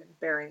 years of even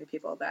burying the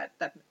people that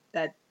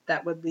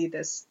would lead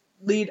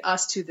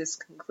us to this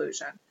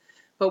conclusion.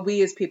 But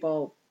we as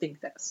people think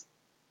this.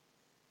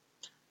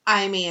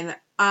 I mean,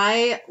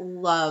 I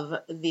love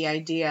the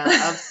idea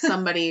of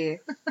somebody,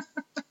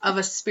 of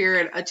a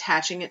spirit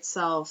attaching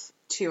itself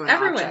to an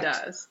Everyone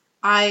object. Does.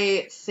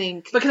 I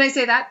think... But can I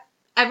say that?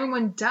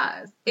 Everyone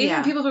does.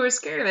 Even people who are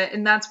scared of it,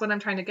 and that's what I'm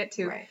trying to get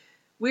to. Right.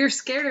 We're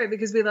scared of it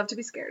because we love to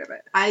be scared of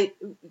it.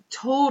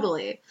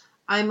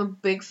 I'm a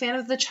big fan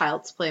of the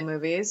Child's Play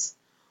movies.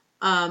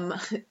 What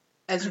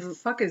the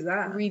fuck is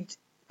that?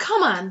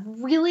 Come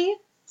on, really?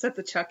 Is that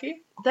the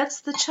Chucky?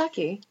 That's the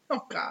Chucky.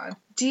 Oh, God.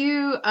 Do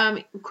you,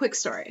 quick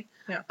story.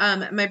 Yeah.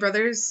 My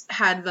brothers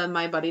had the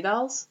My Buddy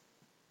dolls.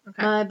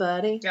 Okay. My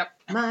buddy. Yep.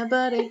 My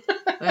buddy.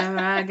 Where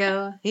I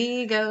go,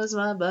 he goes,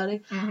 my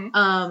buddy.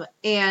 And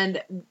I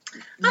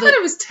thought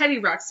it was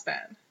Teddy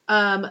Ruxpin.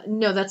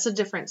 No, that's a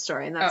different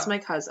story, and that's my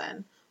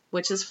cousin.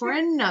 which is for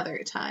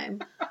another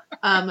time.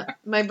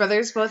 My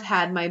brothers both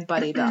had my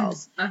Buddy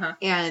dolls.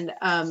 And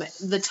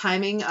the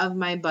timing of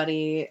my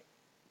Buddy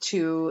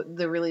to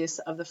the release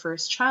of the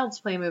first Child's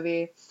Play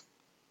movie,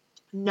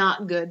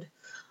 not good.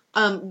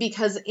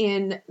 Because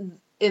in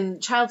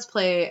Child's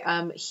Play,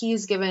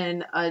 he's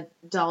given a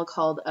doll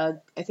called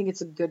I think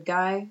it's a Good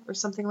Guy or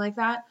something like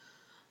that.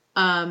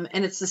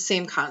 And it's the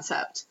same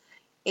concept.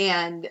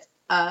 And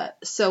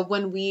so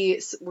when we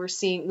were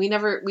seeing, we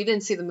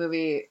didn't see the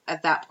movie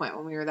at that point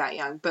when we were that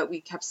young, but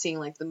we kept seeing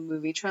like the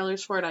movie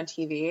trailers for it on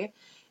TV,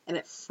 and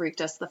it freaked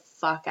us the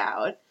fuck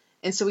out.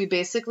 And so we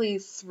basically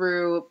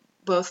threw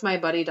both my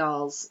Buddy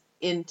dolls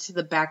into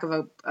the back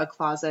of a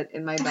closet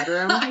in my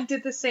bedroom. I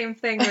did the same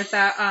thing with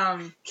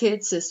that.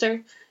 Kid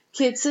sister.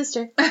 I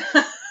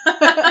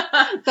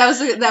got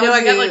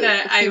like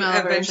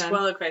a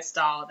ventriloquist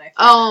doll. And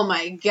oh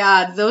my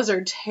god, those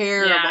are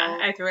terrible. Yeah,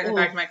 I threw it in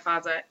the back of my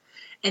closet.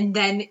 And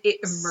then it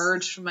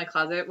emerged from my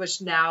closet,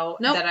 which now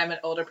that I'm an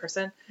older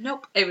person,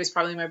 it was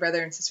probably my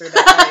brother and sister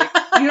that,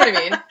 like, you know what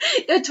I mean?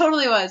 It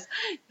totally was.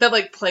 That,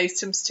 like,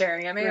 placed him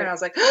staring at me, and I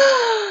was like,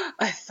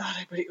 I thought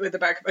I put you in the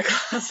back of my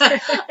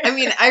closet. I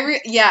mean,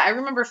 I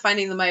remember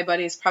finding the My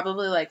Buddies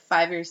probably, like,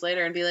 5 years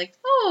later and be like,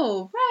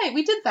 oh, right,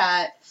 we did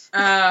that.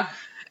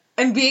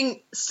 And being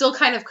still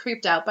kind of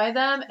creeped out by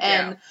them,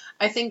 and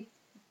I think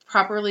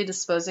properly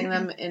disposing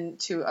them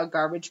into a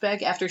garbage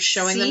bag after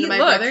showing them to my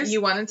brothers.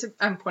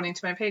 I'm pointing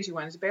to my page, you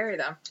wanted to bury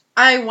them.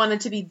 I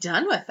wanted to be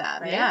done with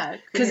them, right? Yeah.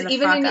 Because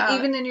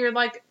even in your,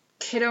 like,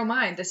 kiddo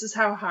mind, this is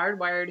how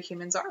hardwired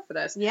humans are for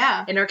this.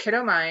 Yeah. In our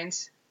kiddo mind,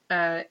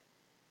 I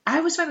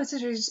always found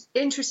this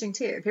interesting,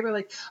 too. People are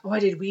like, oh, I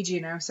did Ouija,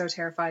 and I was so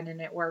terrified, and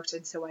it worked,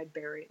 and so I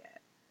buried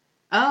it.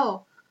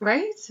 Oh.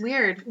 Right?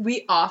 Weird.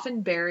 We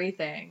often bury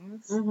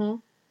things. Mm-hmm.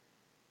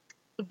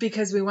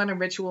 Because we want to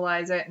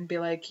ritualize it and be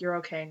like, you're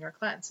okay and you're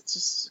cleansed. It's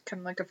just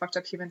kind of like a fucked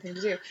up human thing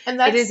to do. And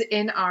it is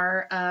in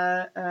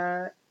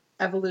our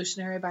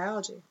evolutionary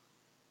biology.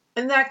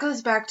 And that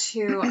goes back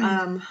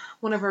to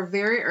one of our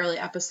very early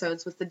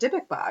episodes with the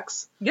Dybbuk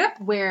box. Yep.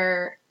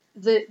 Where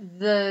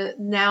the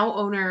now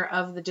owner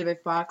of the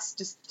Dybbuk box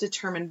just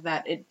determined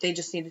that they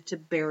just needed to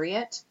bury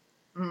it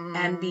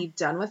and be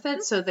done with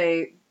it. So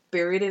they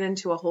buried it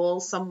into a hole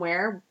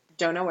somewhere,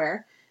 don't know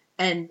where,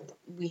 and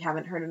we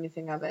haven't heard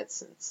anything of it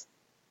since.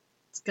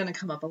 It's going to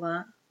come up a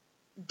lot.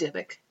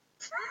 Dybbuk.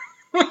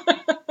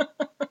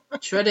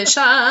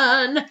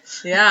 Tradition.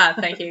 Yeah,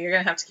 thank you. You're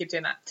going to have to keep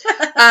doing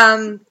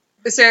that.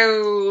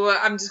 So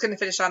I'm just going to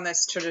finish on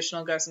this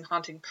traditional ghost and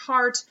haunting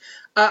part.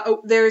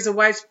 There is a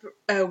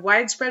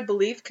widespread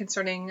belief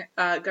concerning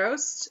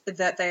ghosts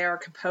that they are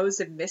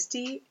composed of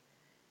misty,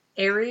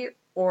 airy,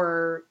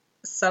 or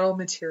subtle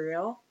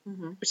material,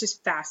 which is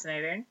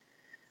fascinating.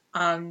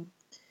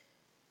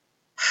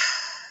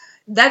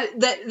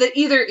 That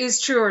either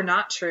is true or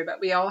not true, but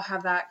we all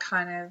have that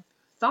kind of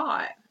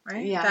thought,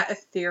 right? Yeah. That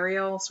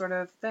ethereal sort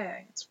of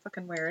thing. It's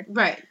fucking weird.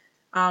 Right.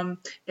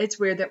 It's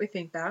weird that we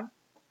think that.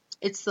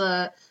 It's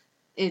the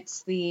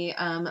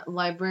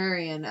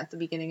librarian at the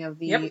beginning of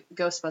the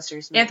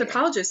Ghostbusters movie.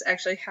 Anthropologists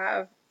actually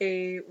have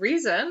a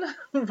reason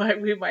why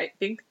we might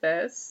think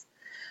this.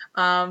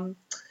 That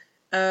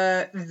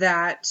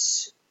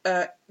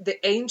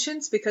the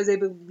ancients, because they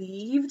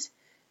believed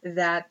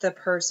that the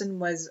person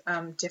was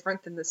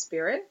different than the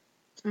spirit,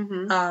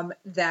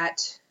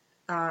 that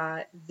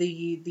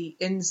the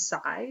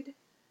inside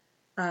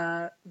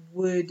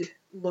would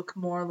look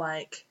more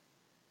like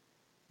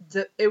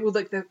it would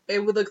look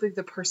like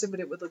the person, but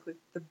it would look like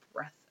the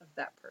breath of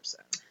that person.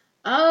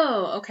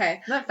 Oh,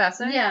 okay. Isn't that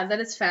fascinating? Yeah,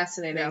 that is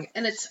fascinating. Yeah.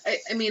 And it's,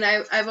 I mean,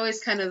 I've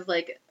always kind of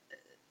like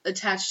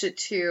attached it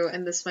to,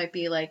 and this might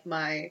be like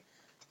my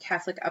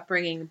Catholic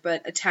upbringing,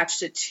 but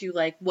attached it to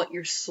like what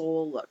your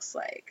soul looks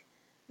like.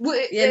 Well,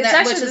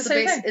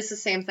 it's the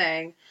same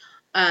thing.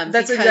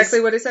 That's exactly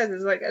what it says.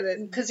 It's like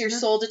because your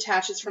soul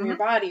detaches from your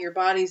body. Your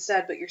body's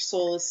dead, but your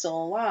soul is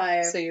still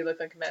alive. So you look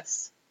like a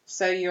mist.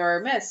 So you're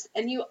a mist,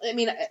 and you're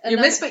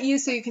mist, but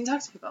so you can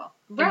talk to people,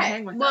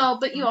 right? Well,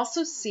 but you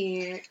also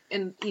see,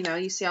 and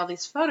you see all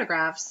these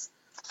photographs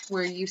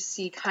where you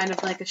see kind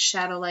of like a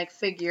shadow-like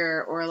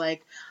figure or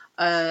like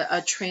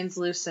a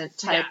translucent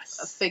type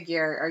of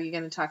figure. Are you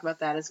going to talk about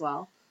that as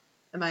well?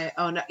 Am I?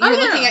 Oh no, you're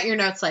looking at your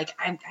notes like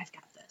I've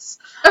got this.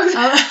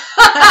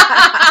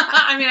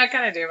 I mean, I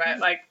kind of do, but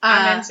like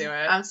I'm into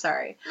it. I'm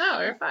sorry.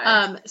 No, you're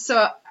fine.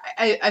 So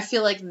I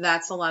feel like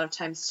that's a lot of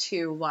times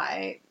too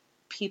why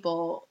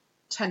people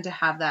tend to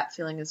have that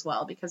feeling as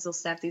well, because they'll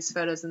snap these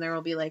photos and there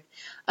will be like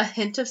a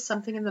hint of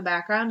something in the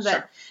background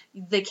that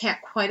they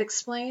can't quite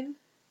explain.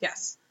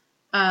 Yes.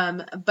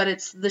 But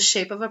it's the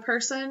shape of a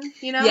person,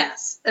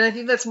 Yes. And I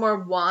think that's more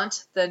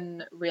want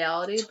than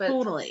reality, but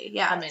totally,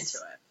 yeah. I'm into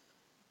it.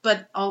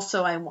 But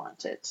also I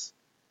want it.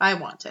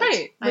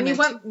 Right.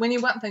 When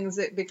you want things,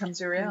 it becomes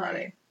your reality.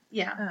 Right.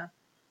 Yeah.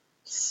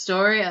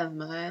 Story of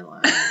my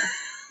life.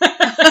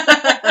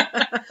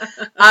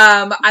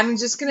 I'm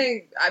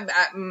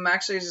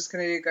actually just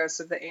gonna do Ghosts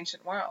of the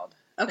Ancient World.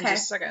 Okay. In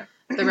just a second.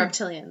 The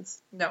reptilians.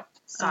 No.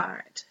 Stop. All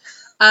right.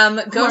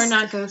 Ghosts are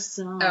not ghosts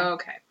at all. Oh,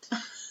 okay.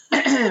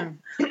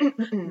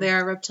 They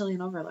are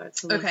reptilian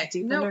overlords. So Okay.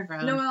 Deep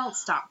underground. Noelle,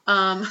 stop.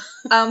 Um.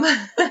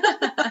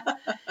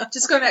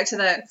 Just going back to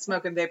the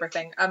smoke and vapor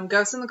thing.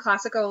 Ghosts in the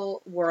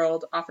classical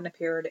world often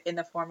appeared in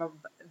the form of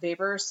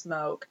vapor or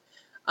smoke.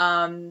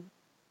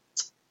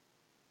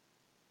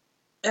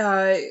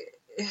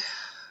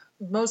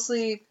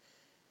 Mostly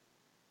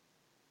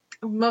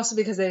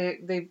because they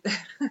they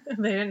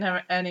didn't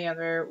have any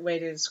other way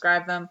to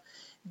describe them.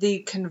 The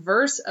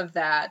converse of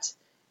that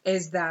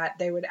is that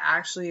they would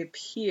actually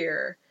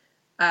appear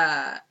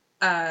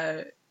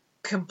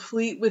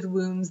complete with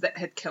wounds that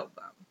had killed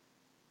them.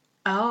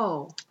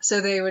 Oh.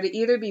 So they would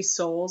either be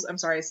souls. I'm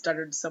sorry, I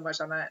stuttered so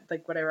much on that.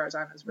 Like, what I wrote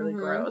down is really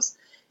gross.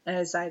 And I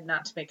decided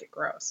not to make it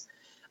gross.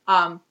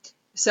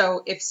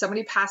 So if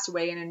somebody passed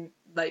away in,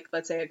 like,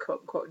 let's say a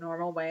quote-unquote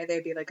normal way,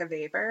 they'd be like a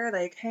vapor.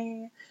 Like,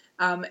 hey.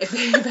 If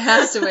they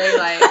passed away,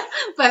 like...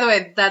 By the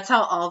way, that's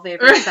how all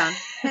vapors sound.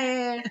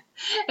 Hey.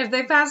 If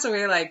they passed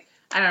away, like,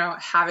 I don't know,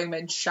 having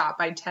been shot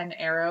by 10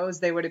 arrows,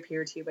 they would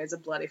appear to you as a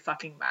bloody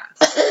fucking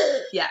mess.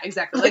 Yeah,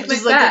 exactly. Like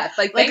Macbeth.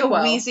 Like a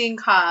wheezing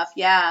cough.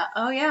 Yeah.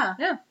 Oh, yeah.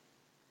 Yeah.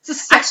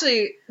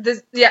 Actually,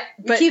 this, yeah.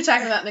 But we keep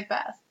talking about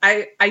Macbeth.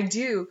 I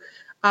do.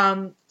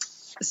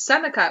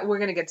 Seneca, we're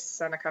going to get to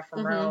Seneca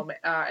from Rome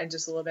in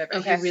just a little bit,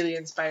 but he really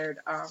inspired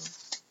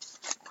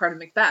part of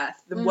Macbeth,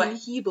 what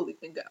he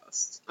believed in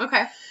ghosts.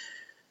 Okay.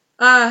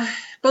 But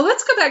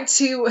let's go back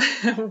to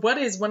what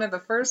is one of the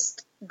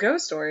first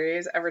ghost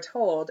stories ever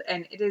told,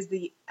 and it is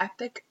the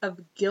Epic of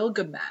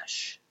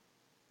Gilgamesh.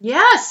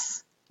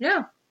 Yes!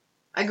 Yeah.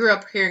 I grew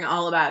up hearing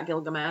all about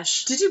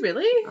Gilgamesh. Did you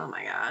really? Oh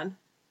my god.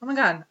 Oh my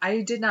god,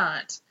 I did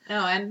not.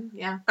 Oh, and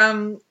yeah.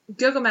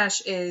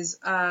 Gilgamesh is,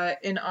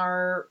 in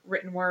our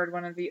written word,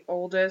 one of the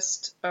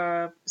oldest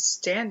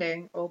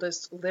living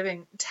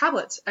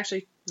tablets,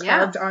 actually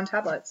carved on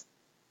tablets.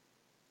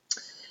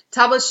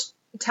 Tablets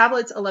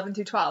 11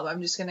 through 12.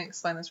 I'm just going to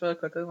explain this really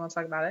quickly. We'll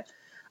talk about it.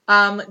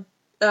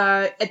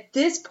 At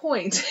this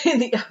point in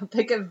the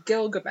Epic of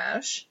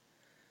Gilgamesh,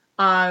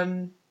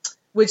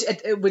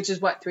 which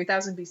is what,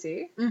 3000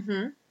 BC?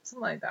 Mm-hmm.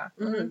 Something like that.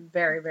 Mm-hmm.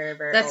 Very, very,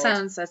 very that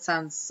old. That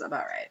sounds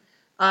about right.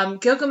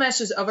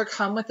 Gilgamesh is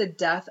overcome with the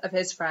death of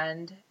his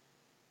friend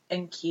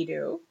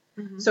Enkidu.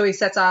 Mm-hmm. So he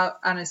sets out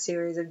on a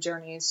series of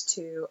journeys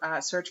to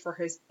search for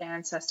his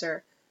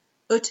ancestor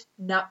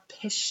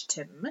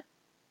Utnapishtim.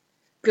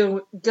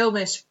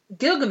 Gilgamesh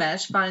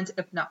finds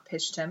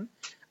Utnapishtim,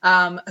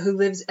 who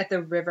lives at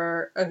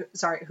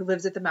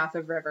the mouth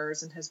of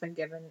rivers and has been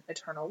given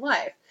eternal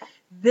life.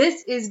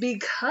 This is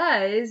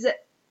because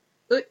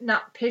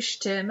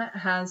Utnapishtim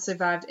has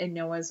survived a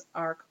Noah's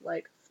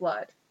Ark-like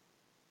flood.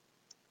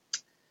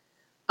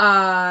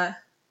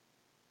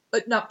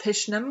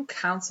 Utnapishtim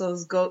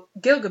counsels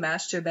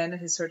Gilgamesh to abandon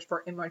his search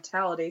for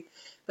immortality,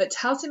 but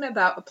tells him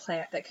about a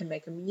plant that can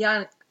make him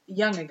young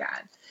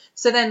again.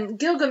 So then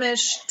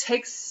Gilgamesh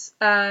takes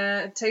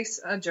a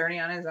journey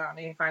on his own.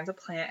 He finds a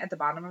plant at the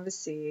bottom of the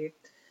sea,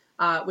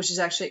 which is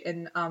actually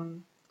in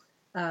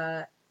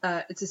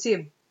it's the Sea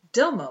of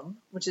Dilmun,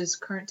 which is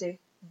current day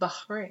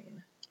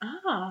Bahrain.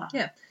 Ah.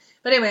 Yeah.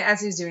 But anyway, as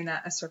he's doing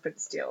that, a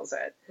serpent steals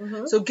it.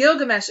 Mm-hmm. So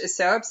Gilgamesh is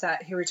so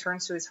upset, he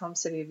returns to his home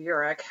city of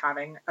Uruk,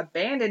 having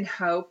abandoned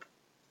hope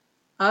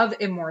of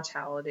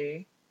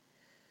immortality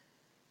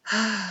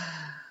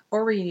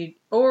or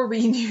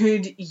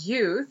renewed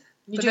youth.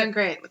 You're doing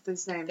great with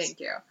these names. Thank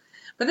you.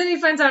 But then he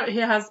finds out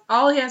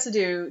all he has to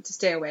do to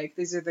stay awake.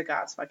 These are the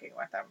gods fucking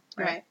with him.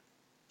 Right.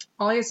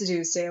 All he has to do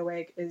to stay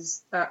awake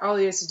is all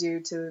he has to do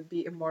to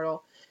be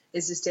immortal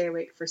is to stay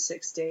awake for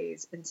 6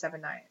 days and 7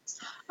 nights.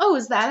 Oh,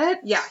 is that it?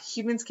 Yeah,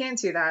 humans can't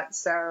do that,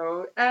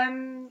 so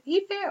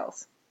he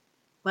fails.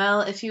 Well,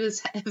 if he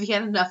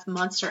had enough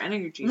Monster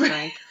Energy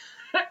drink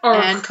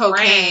and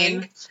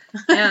cocaine.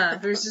 Yeah,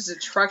 if he was just a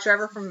truck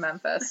driver from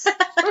Memphis.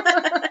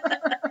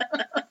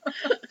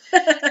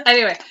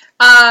 Anyway,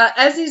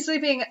 as he's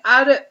sleeping,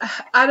 out of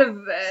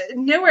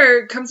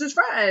nowhere comes his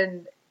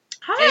friend.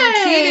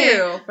 Hi.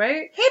 Enkidu,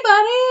 right? Hey,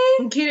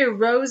 buddy. Enkidu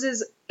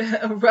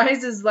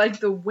rises like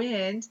the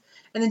wind,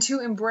 and the two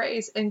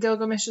embrace, and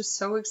Gilgamesh is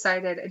so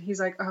excited, and he's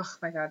like, "Oh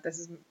my god, this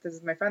is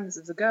my friend. This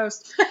is a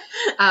ghost."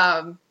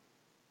 And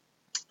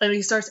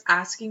he starts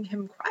asking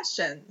him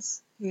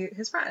questions.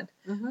 His friend,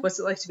 what's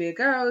it like to be a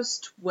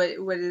ghost? What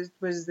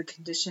is the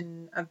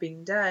condition of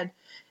being dead?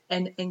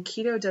 And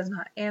Enkidu does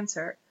not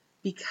answer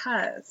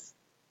because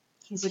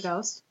he's a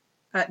ghost.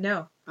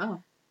 No.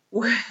 Oh.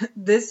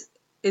 This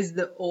is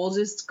the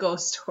oldest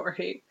ghost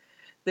story.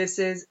 This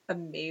is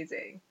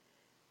amazing.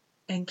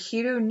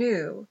 Enkidu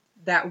knew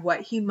that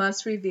what he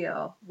must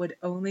reveal would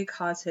only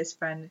cause his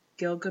friend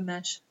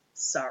Gilgamesh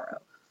sorrow.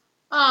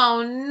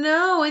 Oh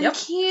no,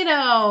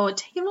 Enkidu!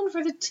 Take him on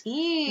for the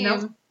team.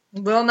 Nope.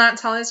 Will not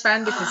tell his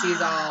friend because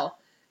he's all,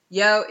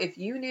 yo, if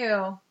you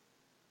knew,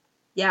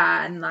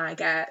 yeah, and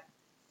like it.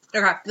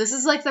 Okay. This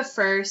is like the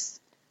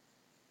first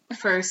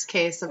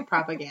case of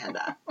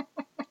propaganda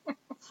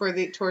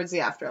towards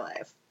the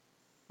afterlife.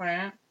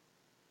 Right.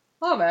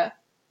 A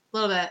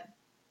little bit.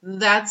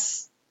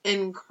 That's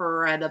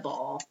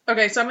incredible.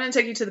 Okay, so I'm going to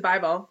take you to the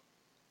Bible.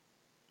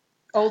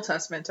 Old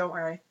Testament, don't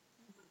worry.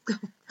 Good.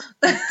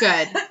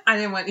 I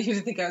didn't want you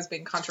to think I was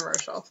being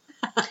controversial.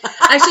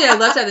 Actually, I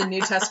left out the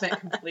New Testament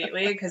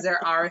completely because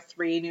there are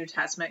 3 New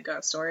Testament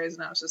ghost stories,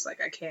 and I was just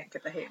like, I can't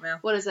get the hate mail.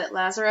 What is it,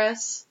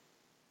 Lazarus?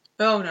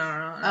 Oh,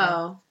 no.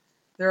 Oh.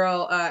 They're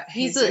all,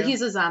 he's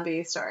a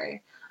zombie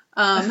story.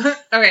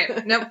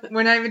 Okay, nope,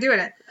 we're not even doing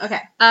it. Okay.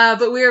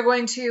 But we are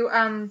going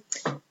to,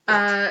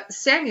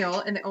 Samuel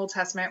in the Old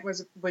Testament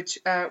was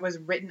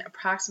written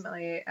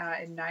approximately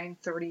in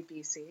 930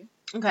 BC.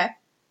 Okay.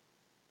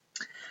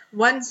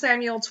 1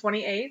 Samuel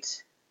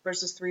 28,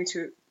 verses 3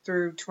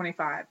 through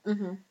 25,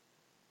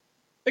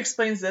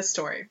 explains this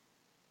story.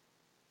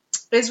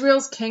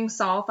 Israel's king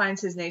Saul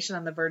finds his nation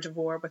on the verge of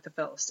war with the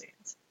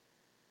Philistines.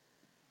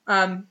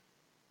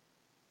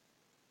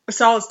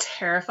 Saul is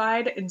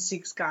terrified and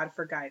seeks God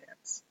for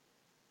guidance.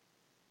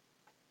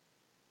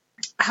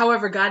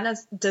 However, God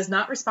does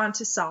not respond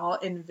to Saul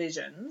in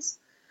visions,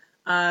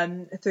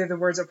 through the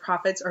words of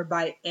prophets or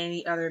by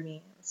any other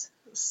means.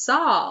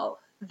 Saul,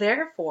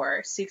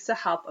 therefore, seeks the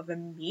help of a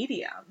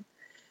medium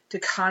to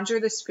conjure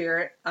the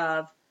spirit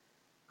of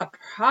a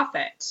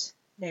prophet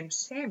named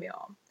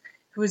Samuel,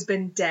 who has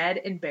been dead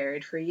and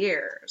buried for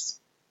years.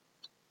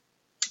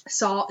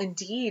 Saul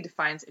indeed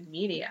finds a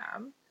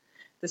medium,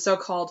 the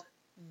so-called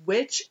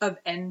Witch of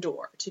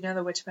Endor. Do you know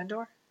the Witch of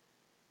Endor?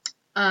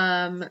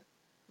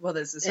 Well,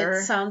 this is her.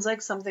 It sounds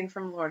like something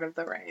from Lord of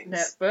the Rings.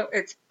 No, well,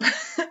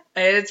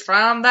 it's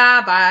from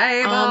the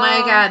Bible. Oh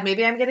my god,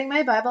 maybe I'm getting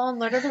my Bible and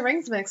Lord of the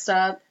Rings mixed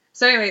up.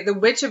 So anyway, the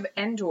Witch of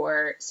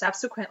Endor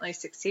subsequently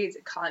succeeds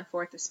in calling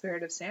forth the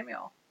spirit of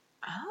Samuel.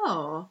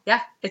 Oh.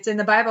 Yeah, it's in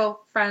the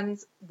Bible,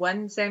 friends.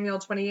 1 Samuel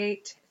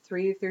 28,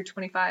 3 through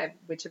 25.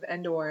 Witch of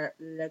Endor.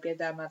 Look at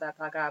that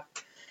motherfucker.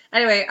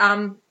 Anyway,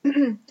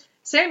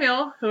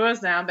 Samuel, who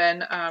has now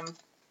been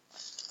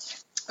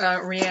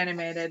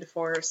reanimated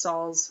for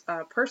Saul's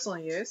personal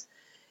use,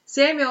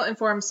 Samuel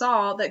informs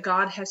Saul that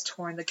God has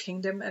torn the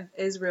kingdom of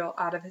Israel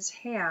out of his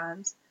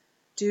hands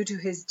due to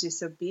his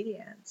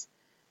disobedience,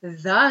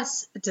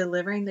 thus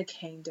delivering the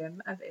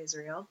kingdom of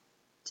Israel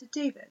to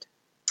David.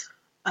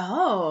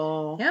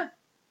 Oh. Yeah.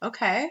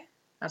 Okay.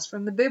 That's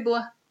from the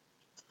Bible.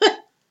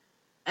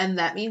 And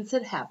that means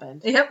it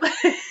happened. Yep.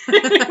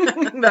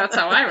 That's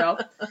how I roll.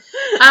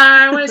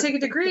 I want to take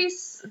it to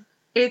Greece.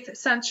 8th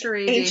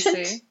century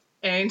BC.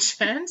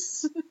 Ancient.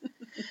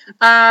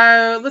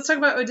 Let's talk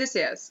about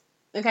Odysseus.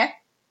 Okay.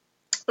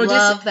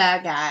 Love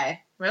that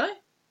guy. Really?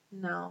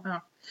 No.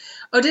 Oh.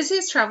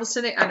 Odysseus travels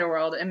to the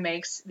underworld and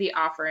makes the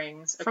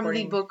offerings from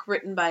the book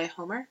written by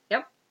Homer?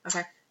 Yep.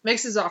 Okay.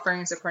 Makes his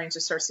offerings according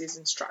to Circe's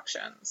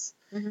instructions.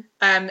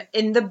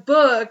 In the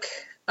book,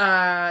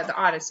 the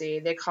Odyssey,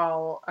 they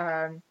call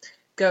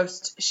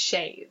ghost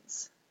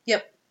shades.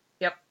 Yep.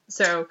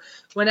 So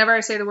whenever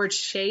I say the word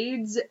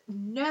shades,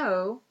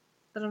 know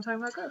that I'm talking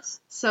about ghosts.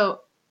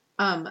 So,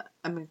 I'm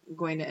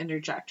going to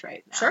interject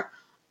right now. Sure.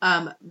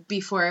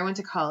 Before I went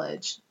to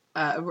college,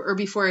 or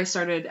before I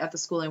started at the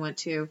school I went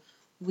to,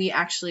 we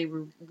actually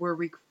were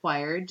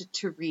required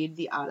to read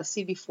the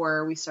Odyssey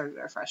before we started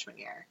our freshman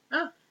year.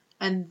 Oh.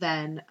 And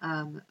then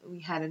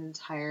we had an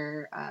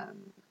entire...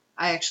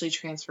 I actually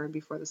transferred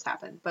before this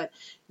happened, but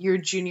your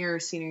junior or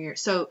senior year...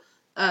 So,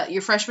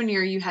 your freshman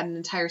year, you had an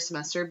entire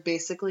semester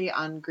basically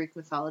on Greek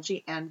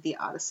mythology and the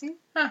Odyssey.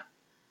 Huh.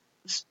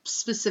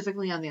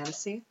 Specifically on the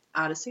Odyssey.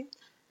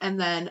 And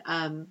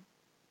then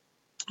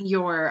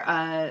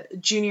your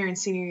junior and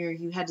senior year,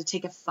 you had to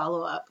take a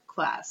follow-up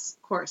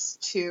course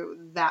to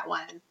that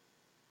one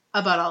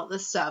about all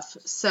this stuff.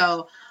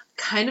 So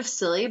kind of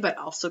silly, but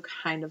also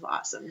kind of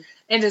awesome.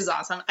 It is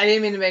awesome. I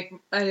didn't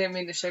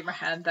mean to shake my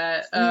head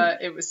that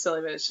it was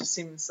silly, but it just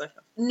seems like...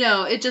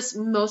 No, it just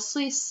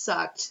mostly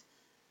sucked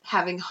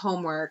having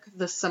homework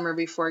the summer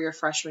before your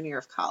freshman year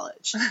of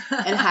college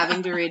and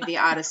having to read the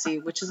Odyssey,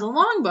 which is a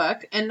long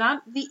book and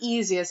not the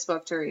easiest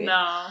book to read.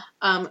 No.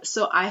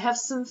 So I have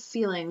some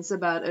feelings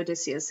about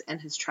Odysseus and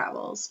his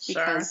travels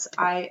because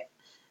I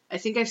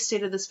think I've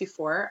stated this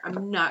before.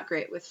 I'm not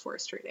great with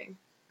forced reading.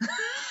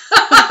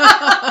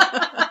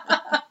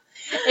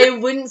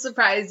 It wouldn't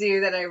surprise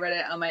you that I read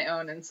it on my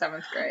own in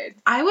 7th grade.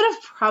 I would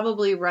have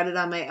probably read it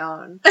on my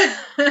own.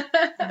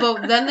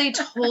 But then they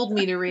told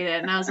me to read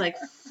it, and I was like,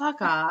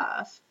 fuck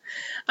off.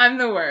 I'm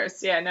the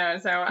worst. Yeah, no,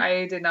 so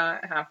I did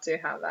not have to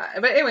have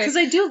that. But anyway. Because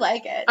I do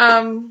like it.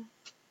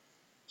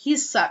 He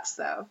sucks,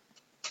 though.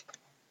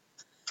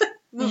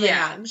 Moving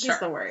on. He's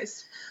the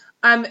worst.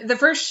 The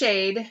first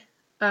shade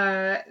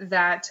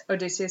that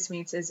Odysseus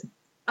meets is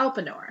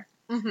Elpenor.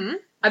 Mm-hmm.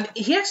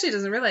 He actually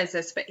doesn't realize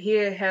this, but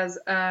he's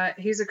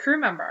a crew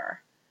member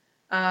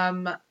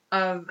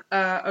of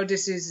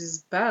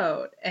Odysseus'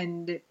 boat,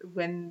 and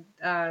when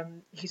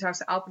he talks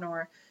to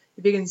Elpenor,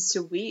 he begins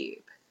to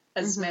weep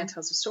as this man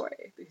tells a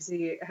story, because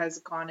he has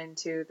gone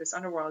into this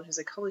underworld, and he's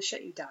like, holy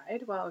shit, you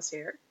died while I was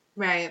here?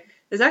 Right.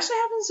 This actually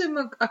happens to him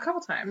a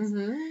couple times.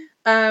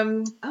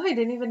 Mm-hmm. I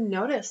didn't even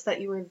notice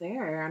that you were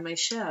there on my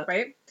ship.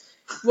 Right?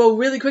 Well,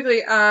 really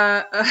quickly,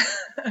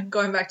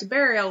 going back to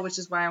burial, which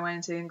is why I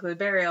wanted to include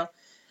burial,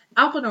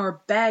 Elpenor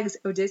begs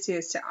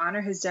Odysseus to honor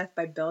his death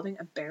by building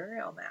a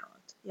burial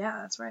mound. Yeah,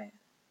 that's right.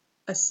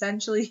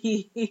 Essentially,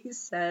 he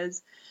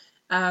says,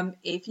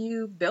 if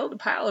you build a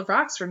pile of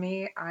rocks for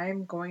me,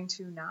 I'm going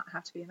to not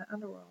have to be in the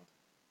underworld.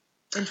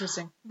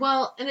 Interesting.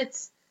 Well, and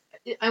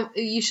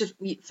you should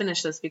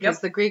finish this because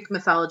the Greek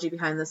mythology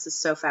behind this is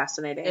so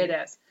fascinating. It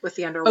is. With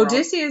the underworld.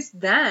 Odysseus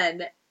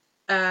then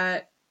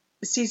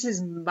sees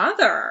his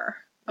mother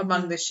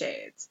among the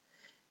shades.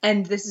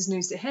 And this is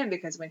news to him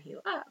because when he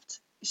left,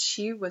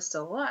 she was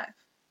still alive.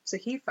 So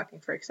he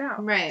fucking freaks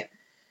out. Right.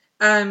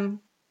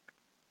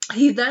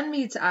 He then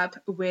meets up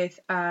with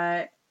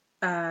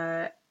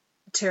Tiresias,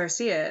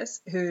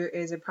 who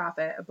is a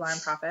prophet, a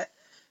blind prophet,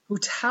 who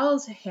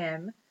tells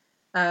him,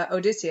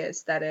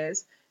 Odysseus, that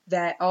is,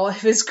 that all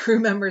of his crew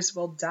members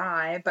will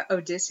die, but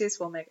Odysseus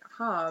will make it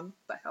home,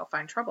 but he'll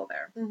find trouble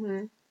there.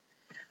 Mm-hmm.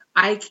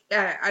 I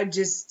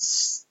just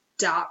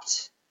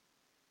stopped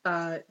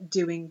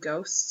doing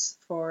ghosts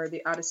for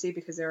the Odyssey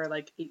because there were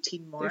like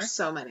 18 more. There's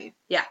so many.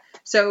 Yeah.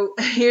 So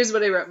here's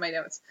what I wrote in my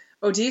notes.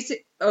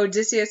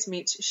 Odysseus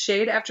meets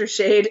shade after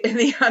shade in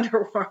the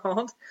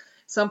underworld,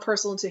 some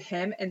personal to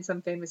him and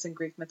some famous in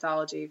Greek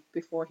mythology,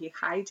 before he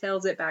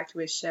hightails it back to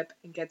his ship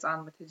and gets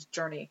on with his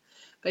journey.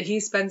 But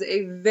he spends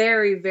a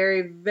very,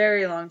 very,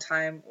 very long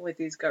time with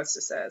these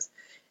ghostesses.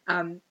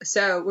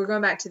 So we're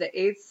going back to the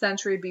 8th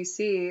century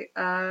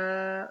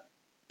BC.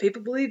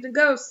 People believed in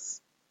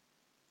ghosts.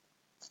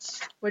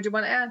 What do you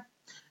want to add?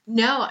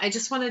 No, I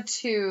just wanted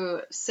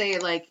to say,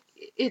 like,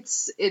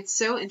 it's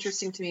so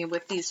interesting to me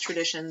with these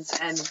traditions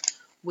and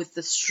with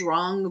the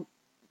strong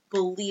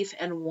belief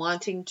and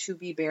wanting to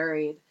be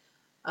buried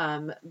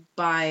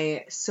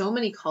by so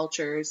many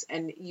cultures.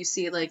 And you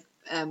see, like,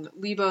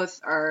 we both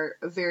are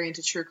very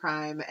into true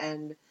crime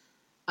and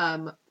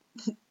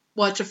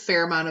watch a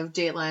fair amount of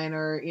Dateline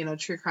or,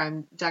 true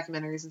crime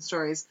documentaries and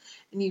stories.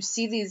 And you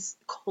see these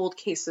cold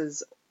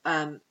cases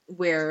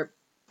where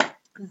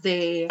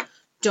they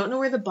don't know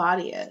where the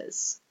body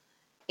is.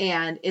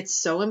 And it's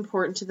so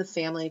important to the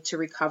family to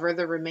recover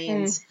the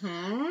remains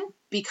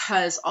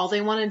because all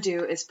they want to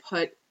do is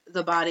put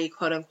the body,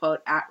 quote unquote,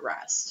 at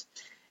rest.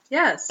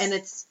 Yes. And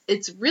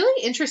it's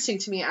really interesting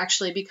to me,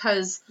 actually,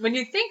 because when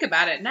you think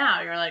about it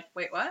now, you're like,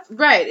 wait, what?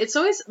 Right. It's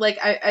always like,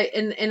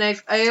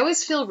 I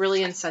always feel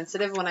really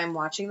insensitive when I'm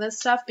watching this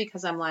stuff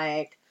because I'm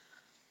like,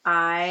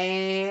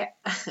 I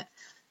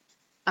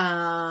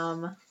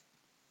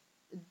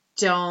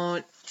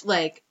don't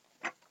like,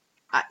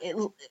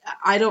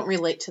 I don't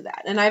relate to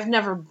that. And I've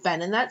never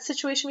been in that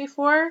situation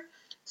before,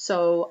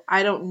 so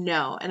I don't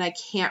know, and I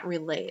can't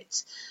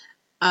relate.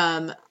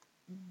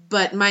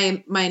 But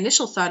my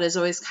initial thought is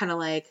always kind of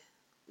like,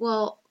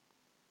 well,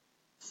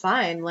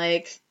 fine,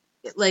 like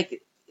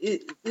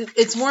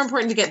it's more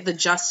important to get the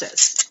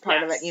justice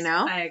part of it,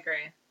 I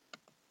agree.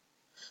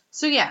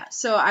 So yeah,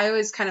 so I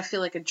always kind of feel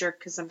like a jerk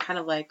because I'm kind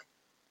of like,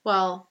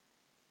 well,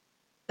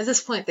 at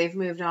this point they've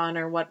moved on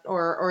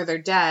or they're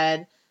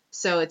dead.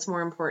 So it's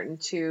more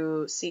important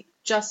to seek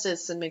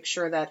justice and make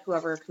sure that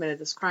whoever committed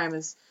this crime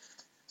is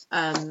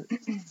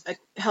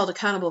held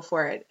accountable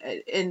for it.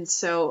 And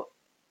so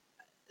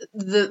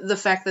the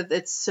fact that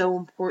it's so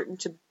important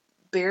to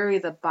bury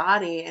the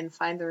body and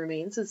find the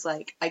remains is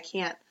like, I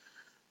can't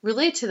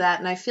relate to that.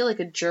 And I feel like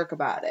a jerk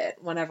about it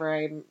whenever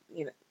I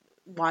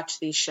watch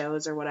these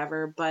shows or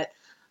whatever. But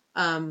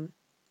I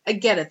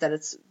get it that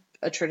it's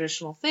a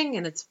traditional thing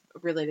and it's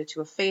related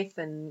to a faith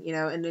and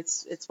and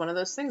it's one of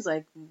those things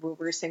like what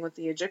we were saying with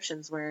the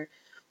Egyptians where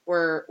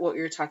what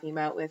you're talking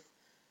about with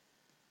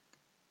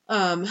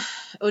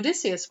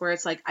Odysseus, where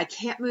it's like, I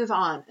can't move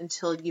on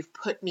until you've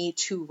put me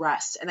to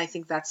rest. And I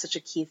think that's such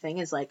a key thing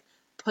is like,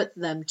 put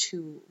them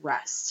to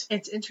rest.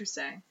 It's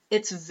interesting.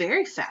 It's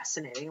very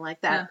fascinating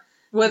like that. Yeah.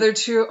 Whether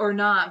true or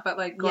not, but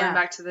like going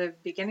back to the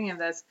beginning of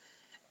this,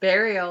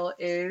 burial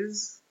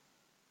is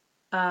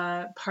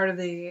part of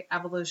the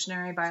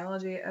evolutionary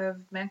biology of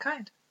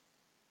mankind.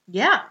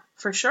 Yeah,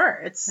 for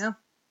sure. It's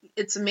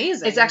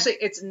amazing.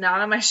 It's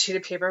not on my sheet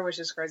of paper, which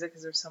is crazy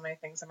because there's so many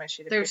things on my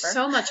sheet of paper. There's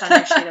so much on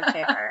your sheet of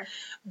paper.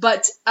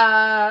 But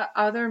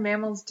other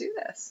mammals do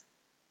this.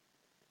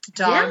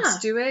 Dogs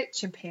do it.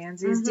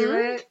 Chimpanzees do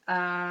it.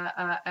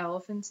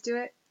 Elephants do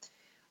it.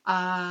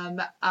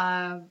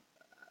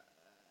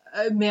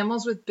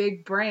 Mammals with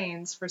big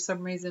brains, for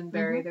some reason,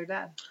 bury their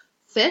dead.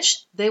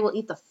 Fish, they will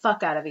eat the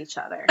fuck out of each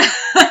other.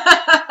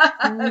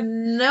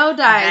 No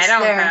dice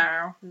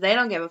there. They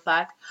don't give a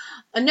fuck.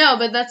 No,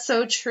 but that's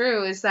so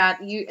true. Is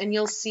that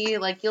you'll see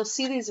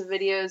these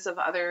videos of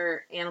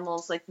other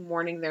animals like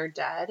mourning their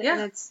dead,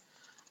 and it's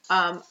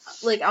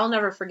like I'll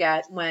never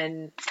forget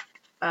when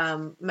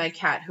my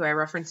cat, who I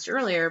referenced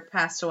earlier,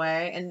 passed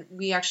away, and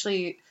we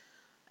actually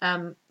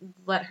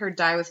let her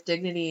die with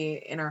dignity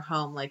in her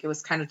home. Like it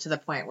was kind of to the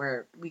point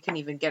where we couldn't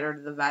even get her to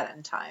the vet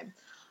in time.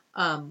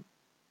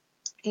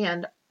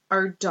 And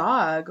our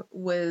dog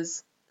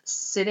was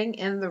sitting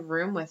in the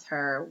room with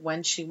her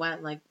when she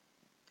went, like,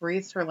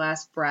 breathed her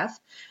last breath.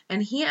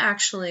 And he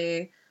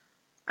actually,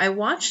 I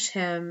watched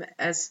him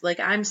as, like,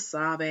 I'm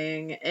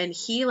sobbing. And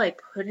he, like,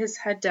 put his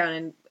head down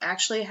and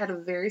actually had a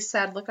very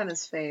sad look on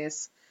his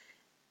face.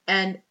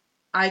 And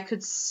I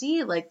could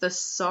see like the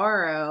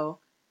sorrow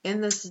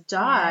in this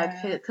dog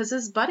because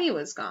his buddy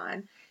was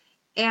gone.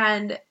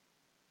 And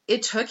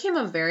it took him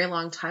a very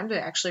long time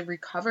to actually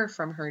recover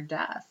from her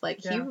death. Like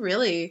he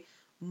really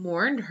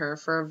mourned her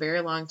for a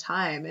very long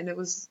time. And it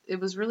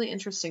was really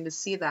interesting to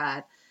see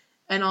that.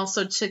 And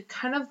also to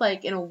kind of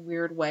like in a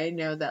weird way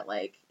know that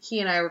like he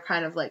and I were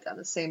kind of like on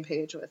the same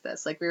page with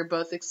this. Like we were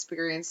both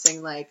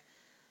experiencing like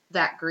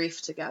that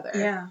grief together.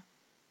 Yeah.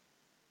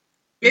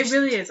 It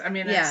really is. I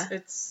mean,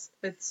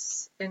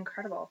 it's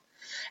incredible.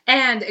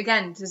 And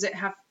again, does it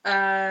have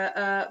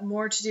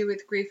more to do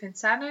with grief and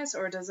sadness,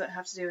 or does it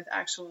have to do with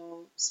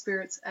actual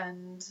spirits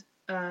and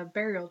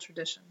burial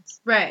traditions?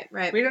 Right.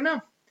 We don't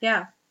know.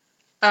 Yeah.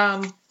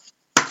 I'm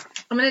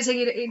going to take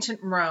you to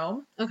ancient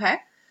Rome. Okay.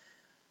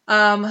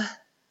 Mozzarella.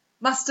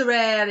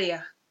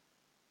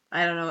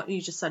 I don't know what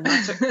you just said.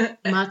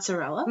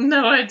 Mozzarella?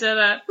 No, I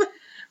didn't.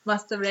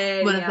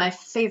 Mozzarella. One of my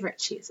favorite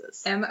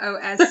cheeses.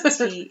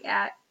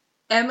 Mostellaria.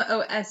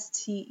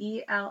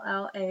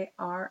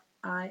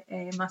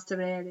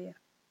 Mozzarella.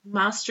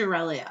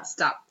 Mozzarella.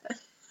 Stop.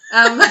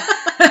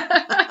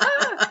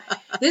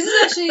 This is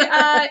actually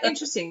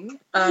interesting.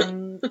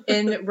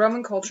 In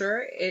Roman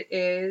culture, it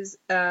is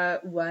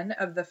one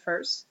of the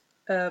first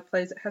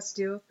plays that has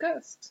to do with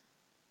ghosts.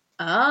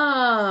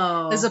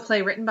 Oh. There's a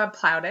play written by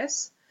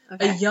Plautus.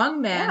 Okay. A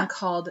young man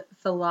called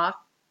Philolaches,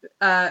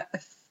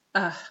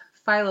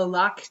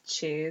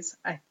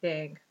 I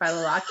think.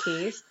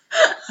 Philolaches,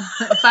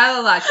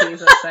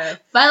 let's say.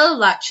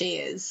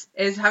 Philolaches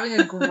is having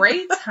a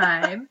great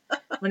time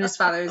when his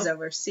father is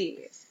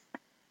overseas.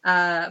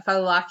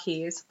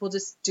 Philolaches, we'll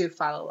just do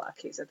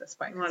Philolaches at this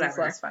point. Whatever. It's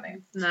less funny.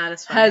 Not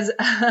as funny. Has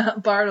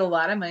borrowed a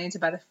lot of money to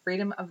buy the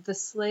freedom of the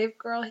slave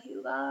girl he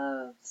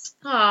loves.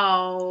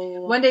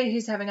 Oh. One day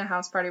he's having a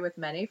house party with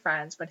many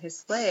friends when his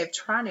slave,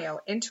 Tranio,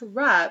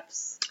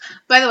 interrupts.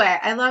 By the way,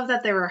 I love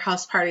that there were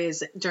house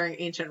parties during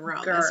ancient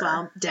Rome as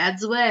well.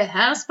 Dad's away,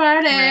 house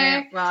party.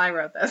 Right. Well, I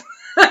wrote this.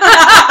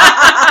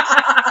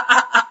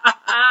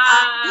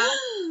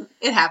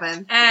 It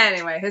happened.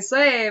 Anyway, his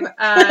slave,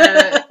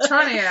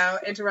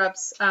 Tranio,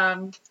 interrupts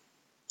the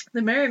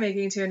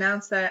merrymaking to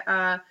announce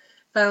that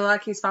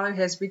Philolaches' father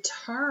has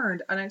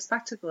returned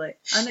unexpectedly.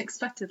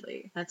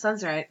 That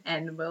sounds right.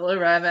 And will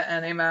arrive at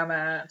any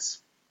moment.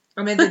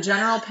 Amid the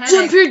general panic.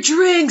 Dump your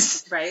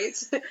drinks! Right?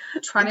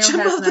 Tranio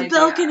Jump has off an the idea.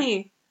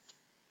 balcony!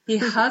 He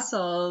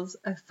hustles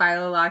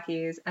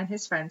Philolaches and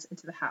his friends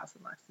into the house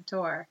and locks the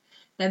door.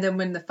 And then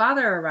when the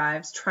father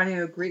arrives,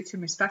 Tranio greets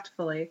him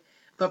respectfully,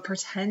 but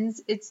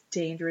pretends it's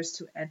dangerous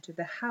to enter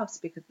the house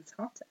because it's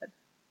haunted.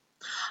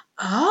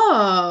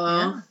 Oh.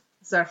 Yeah.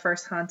 This is our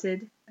first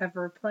haunted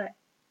ever play.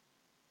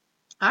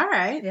 All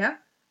right. Yeah.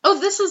 Oh,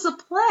 this was a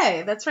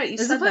play. That's right. You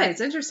said a play. That.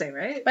 It's interesting,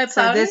 right? By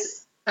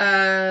Plautus?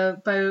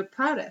 By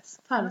Plautus.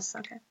 Plautus,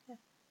 okay.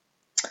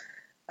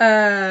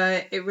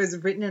 Yeah. It was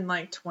written in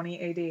like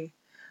 20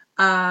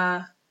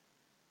 AD.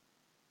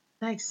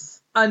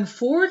 Nice.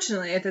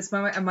 Unfortunately, at this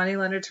moment, a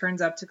moneylender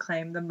turns up to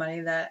claim the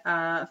money that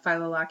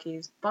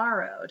Philolaches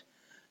borrowed.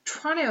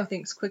 Tranio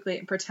thinks quickly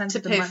and pretends to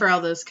pay for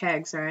all those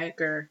kegs, right?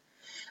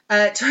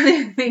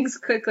 Tranio thinks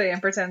quickly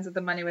and pretends that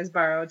the money was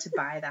borrowed to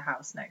buy the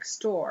house next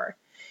door.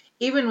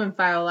 Even when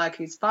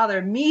Philolaches'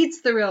 father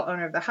meets the real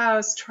owner of the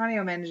house,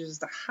 Tranio manages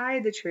to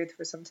hide the truth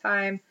for some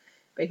time,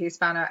 but he's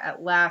found out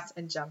at last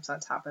and jumps on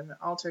top of an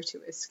altar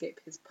to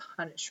escape his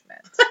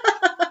punishment.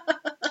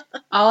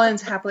 All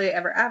ends happily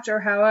ever after,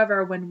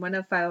 however, when one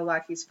of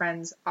Philolaches'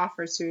 friends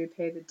offers to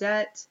repay the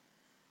debt,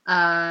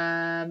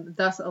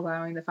 thus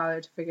allowing the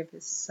father to forgive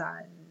his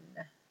son.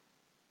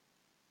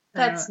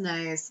 That's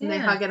nice. And they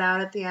hug it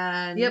out at the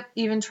end. Yep,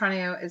 even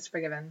Tranio is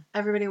forgiven.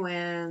 Everybody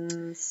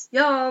wins.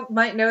 Y'all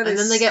might know this. And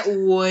then they get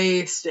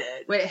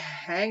wasted. Wait,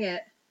 hang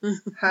it.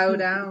 How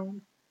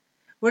down?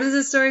 What does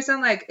this story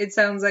sound like? It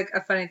sounds like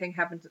a funny thing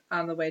happened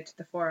on the way to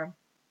the forum.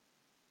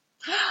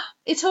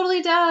 It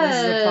totally does.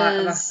 This is the plot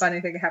of a funny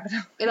thing happened.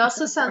 It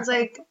also sounds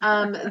like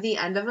the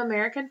end of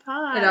American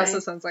Pie. It also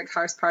sounds like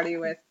house party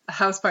with Kid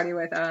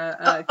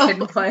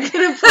and Play.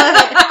 Kid and Play.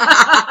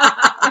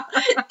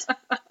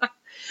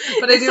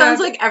 But it sounds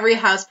like every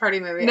house party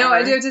movie. No, ever.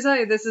 I do have to tell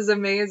you, this is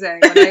amazing.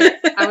 When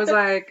I was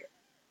like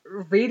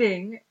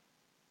reading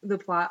the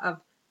plot of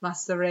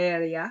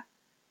Mozzarella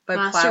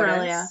by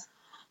Plautus.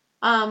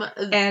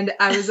 And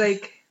I was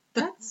like,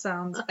 that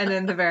sounds... And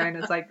then the very end,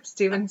 it's like,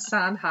 Stephen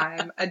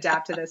Sondheim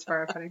adapted this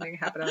for a funny thing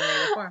happened on the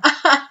way before.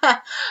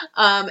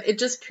 It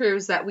just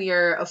proves that we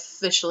are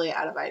officially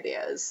out of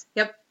ideas.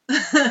 Yep.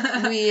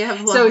 We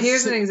have So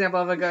here's an example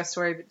of a ghost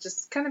story, but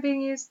just kind of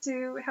being used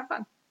to have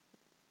fun.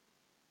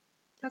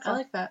 That's I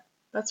like that.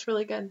 That's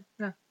really good.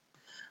 Yeah.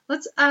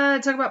 Let's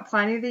talk about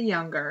Pliny the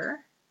Younger.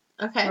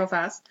 Okay. Real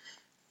fast.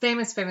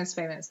 Famous.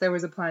 There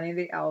was a Pliny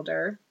the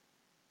Elder.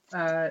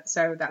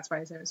 So that's why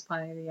his name is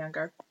Pliny the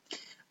Younger.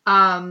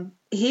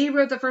 He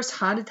wrote the first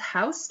haunted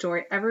house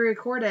story ever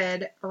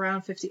recorded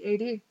around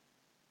 50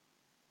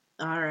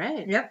 AD. All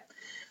right. Yep.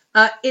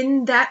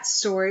 In that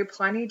story,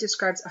 Pliny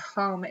describes a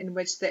home in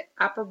which the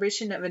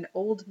apparition of an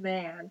old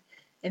man,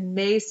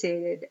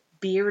 emaciated,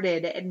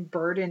 bearded and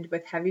burdened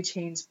with heavy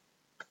chains,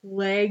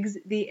 plagues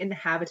the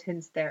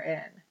inhabitants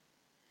therein.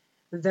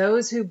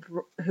 Those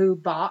who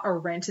bought or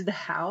rented the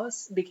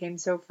house became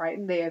so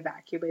frightened they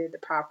evacuated the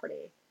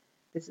property.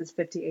 This is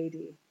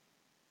 50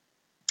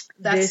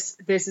 AD.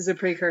 This is a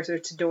precursor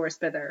to Doris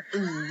Bither.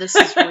 This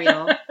is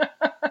real.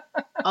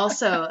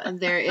 Also,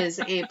 there is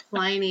a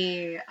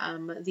Pliny,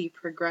 the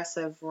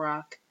progressive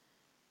rock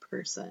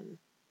person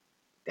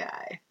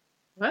guy.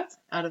 What?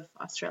 Out of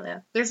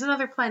Australia. There's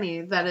another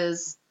Pliny that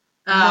is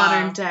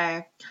modern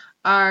day.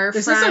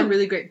 This is a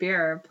really great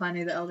beer.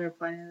 Pliny the Elder,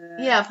 Pliny the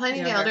Yeah,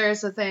 Pliny the Elder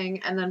is a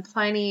thing. And then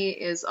Pliny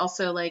is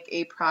also like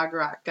a prog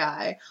rock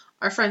guy.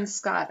 Our friend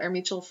Scott, our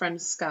mutual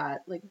friend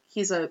Scott, like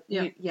he's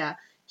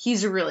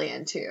he's really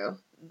into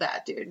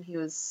that dude. He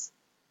was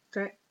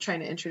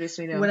trying to introduce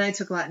me to him. When I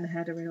took Latin, I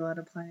had to read a lot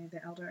of Pliny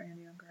the Elder and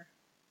Younger.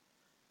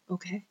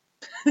 Okay.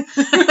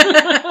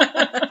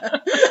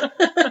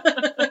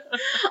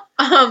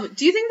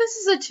 Do you think this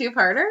is a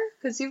two-parter?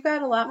 Because you've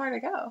got a lot more to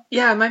go.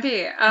 Yeah, it might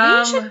be.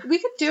 We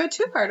could do a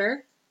two-parter.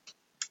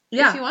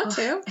 Yeah. If you want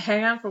to.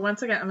 Hang on for 1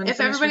 second. If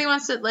everybody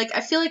wants to, like,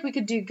 I feel like we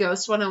could do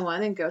Ghost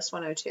 101 and Ghost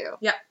 102.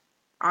 Yeah.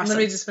 Awesome. Let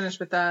me just finish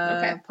with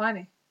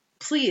Pliny.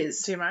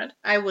 Please. Do you mind?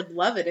 I would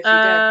love it if you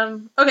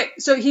did. Okay,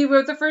 so he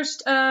wrote the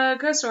first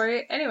ghost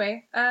story.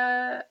 Anyway,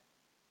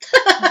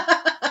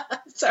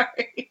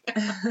 sorry.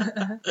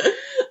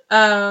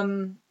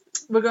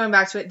 We're going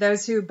back to it.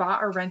 Those who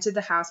bought or rented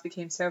the house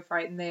became so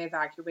frightened they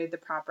evacuated the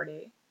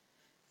property.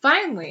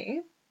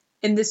 Finally,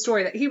 in this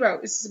story that he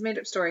wrote, this is a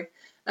made-up story,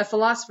 a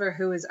philosopher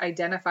who is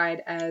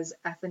identified as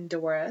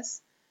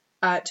Athenodorus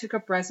took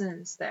up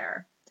residence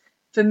there.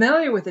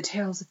 Familiar with the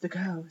tales of the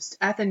ghost,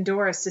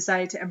 Athenodorus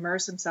decided to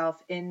immerse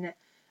himself in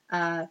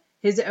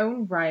his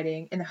own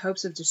writing in the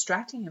hopes of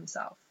distracting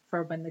himself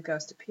for when the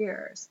ghost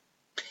appears.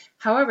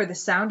 However, the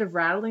sound of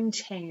rattling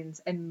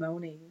chains and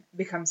moaning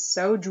becomes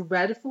so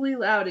dreadfully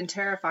loud and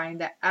terrifying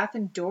that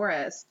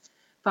Athenodorus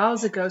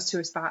follows the ghost to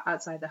a spot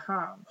outside the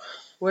home,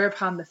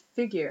 whereupon the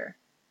figure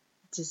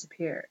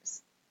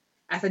disappears.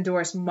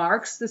 Athenodorus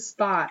marks the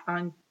spot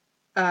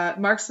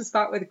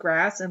with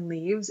grass and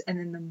leaves, and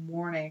in the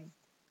morning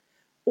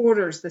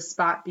orders the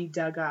spot be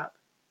dug up.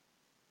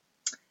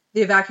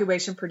 The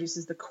evacuation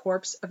produces the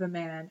corpse of a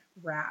man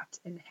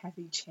wrapped in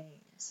heavy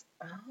chains.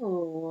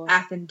 Oh.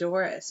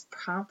 Athenodorus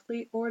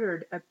promptly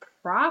ordered a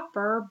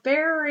proper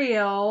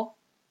burial.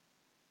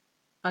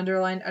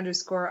 Underlined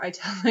 _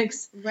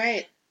 italics.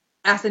 Right.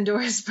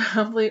 Athenodorus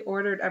promptly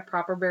ordered a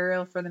proper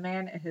burial for the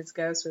man, and his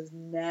ghost was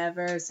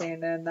never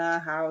seen in the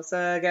house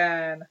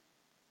again.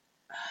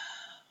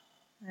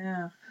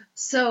 Yeah.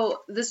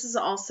 So this is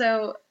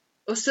also...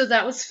 So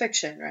that was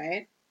fiction,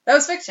 right? That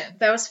was fiction.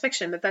 That was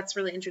fiction, but that's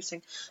really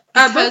interesting.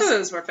 Both of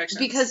those were fiction.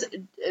 Because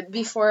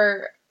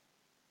before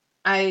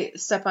I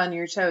step on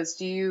your toes,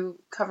 do you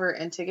cover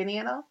Antigone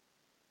at all?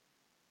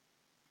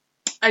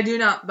 I do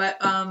not, but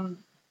and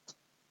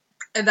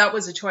that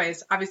was a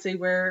choice. Obviously,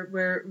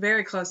 we're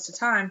very close to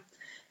time.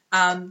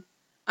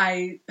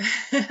 I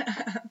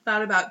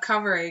thought about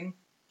covering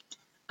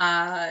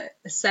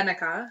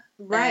Seneca,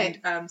 right?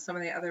 And some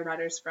of the other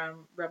writers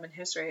from Roman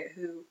history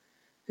who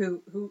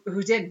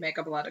did make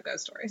up a lot of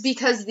ghost stories.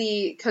 Because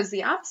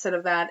the opposite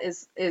of that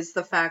is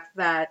the fact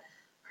that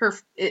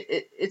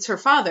it's her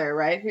father,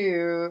 right,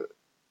 who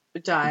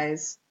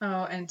dies.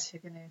 Oh,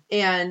 Antigone.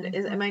 And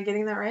am I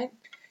getting that right?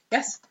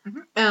 Yes.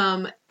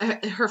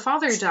 Mm-hmm. Her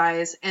father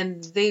dies,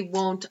 and they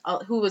won't.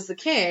 Who was the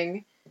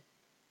king?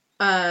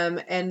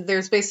 And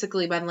there's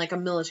basically been like a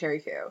military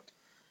coup.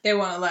 They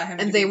won't allow him.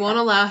 And they won't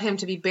allow him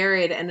to be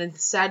buried, and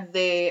instead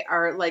they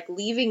are like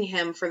leaving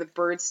him for the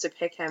birds to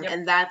pick him, yep.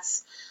 And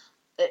that's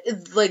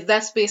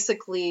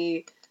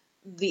basically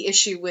the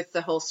issue with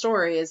the whole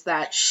story is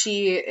that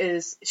she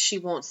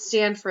won't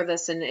stand for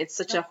this, and it's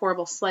such a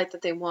horrible slight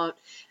that they won't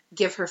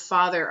give her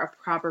father a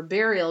proper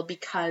burial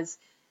because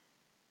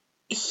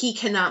he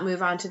cannot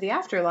move on to the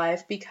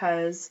afterlife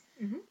because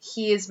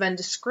he has been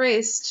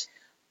disgraced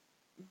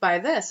by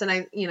this.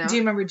 And do you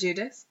remember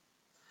Judas?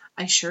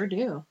 I sure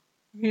do.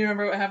 You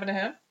remember what happened to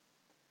him?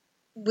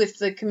 With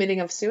the committing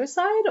of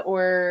suicide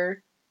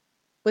or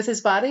with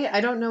his body?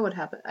 I don't know what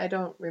happened. I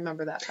don't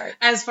remember that part.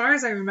 As far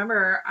as I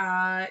remember,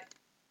 I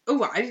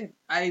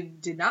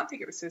did not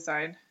think it was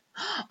suicide.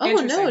 Oh,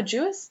 no,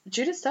 Judas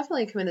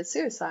definitely committed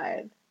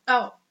suicide.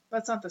 Oh,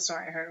 that's not the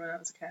story I heard when I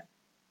was a kid.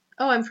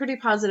 Oh, I'm pretty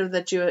positive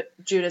that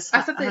Judas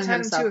I thought they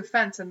tied him to a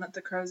fence and let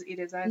the crows eat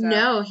his eyes out.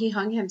 No, he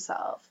hung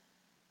himself.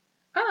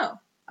 Oh.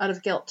 Out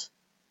of guilt.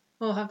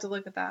 We'll have to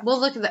look at that. We'll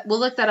look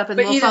that up, and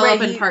we'll follow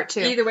up in part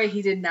 2. Either way,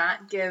 he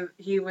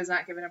was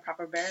not given a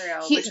proper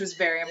burial, which was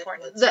very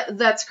important.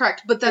 That's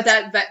correct, but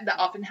that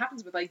often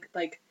happens with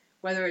like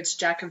whether it's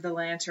Jack of the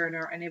Lantern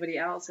or anybody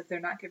else. If they're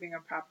not given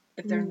a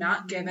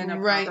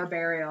proper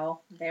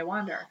burial, they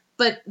wander.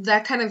 But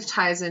that kind of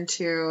ties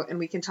into, and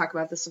we can talk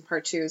about this in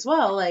part 2 as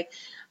well, like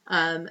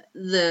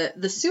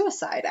the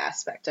suicide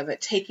aspect of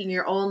it, taking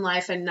your own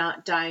life and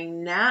not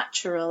dying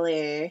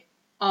naturally.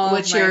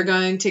 which you're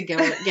going to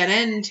get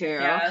into.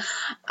 Yes.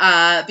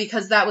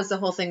 Because that was the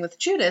whole thing with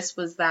Judas,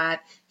 was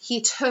that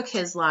he took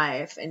his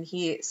life, and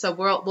so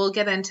we'll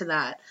get into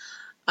that.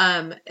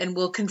 And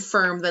we'll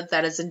confirm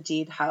that is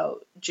indeed how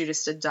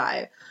Judas did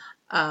die.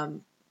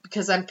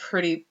 Because I'm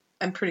pretty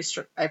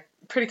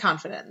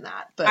confident in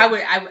that. But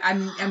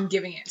I'm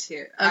giving it to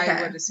you. Okay.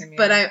 I would assume.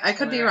 But I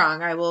could be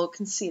wrong. I will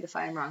concede if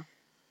I am wrong.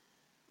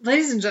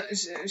 Ladies and gentlemen,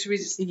 should we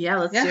just... Yeah,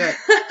 let's do it.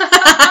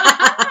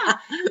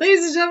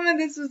 Ladies and gentlemen,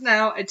 this is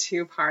now a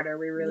two-parter.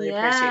 We really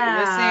appreciate you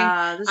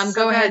listening.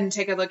 Go ahead and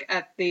take a look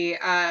at the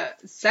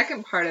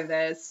second part of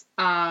this,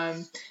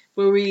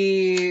 where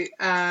we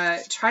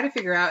try to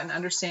figure out and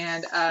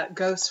understand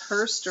Ghost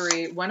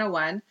Herstory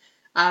 101.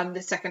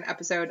 The second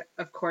episode,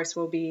 of course,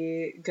 will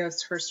be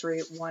Ghost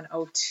Herstory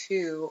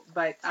 102,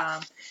 but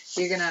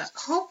you're going to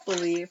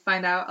hopefully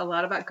find out a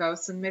lot about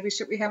ghosts and maybe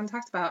shit we haven't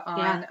talked about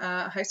on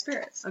High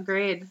Spirits.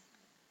 Agreed.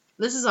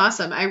 This is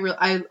awesome.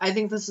 I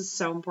think this is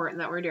so important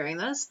that we're doing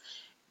this,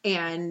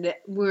 and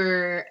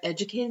we're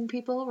educating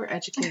people. We're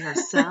educating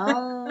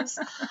ourselves.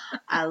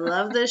 I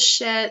love this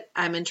shit.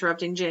 I'm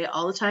interrupting Jay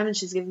all the time, and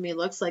she's giving me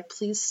looks like,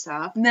 please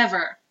stop.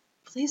 Never.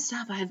 Please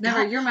stop.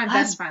 You're my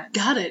best friend.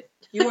 Got it.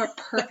 You are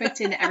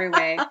perfect in every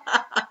way.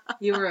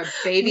 You are a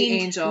baby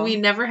angel. We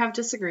never have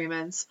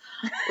disagreements.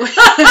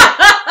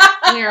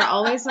 We are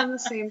always on the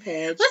same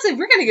page. Listen,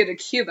 we're going to go to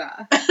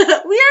Cuba. We are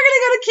going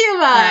to go to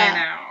Cuba. I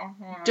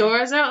know.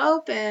 Doors are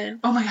open.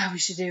 Oh my God, we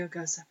should do a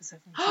ghost episode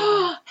from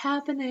Cuba.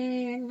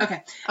 Happening.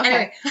 Okay.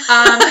 Anyway,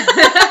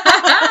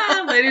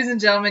 ladies and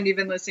gentlemen, you've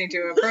been listening to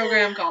a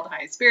program called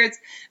High Spirits.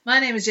 My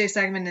name is Jay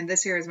Sagman, and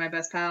this here is my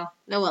best pal,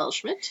 Noelle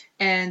Schmidt.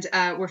 And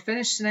we're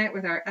finished tonight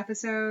with our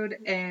episode,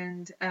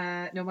 and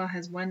Noelle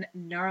has one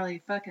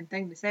gnarly fucking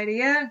thing to say to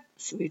you.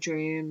 Sweet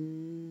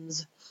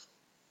dreams.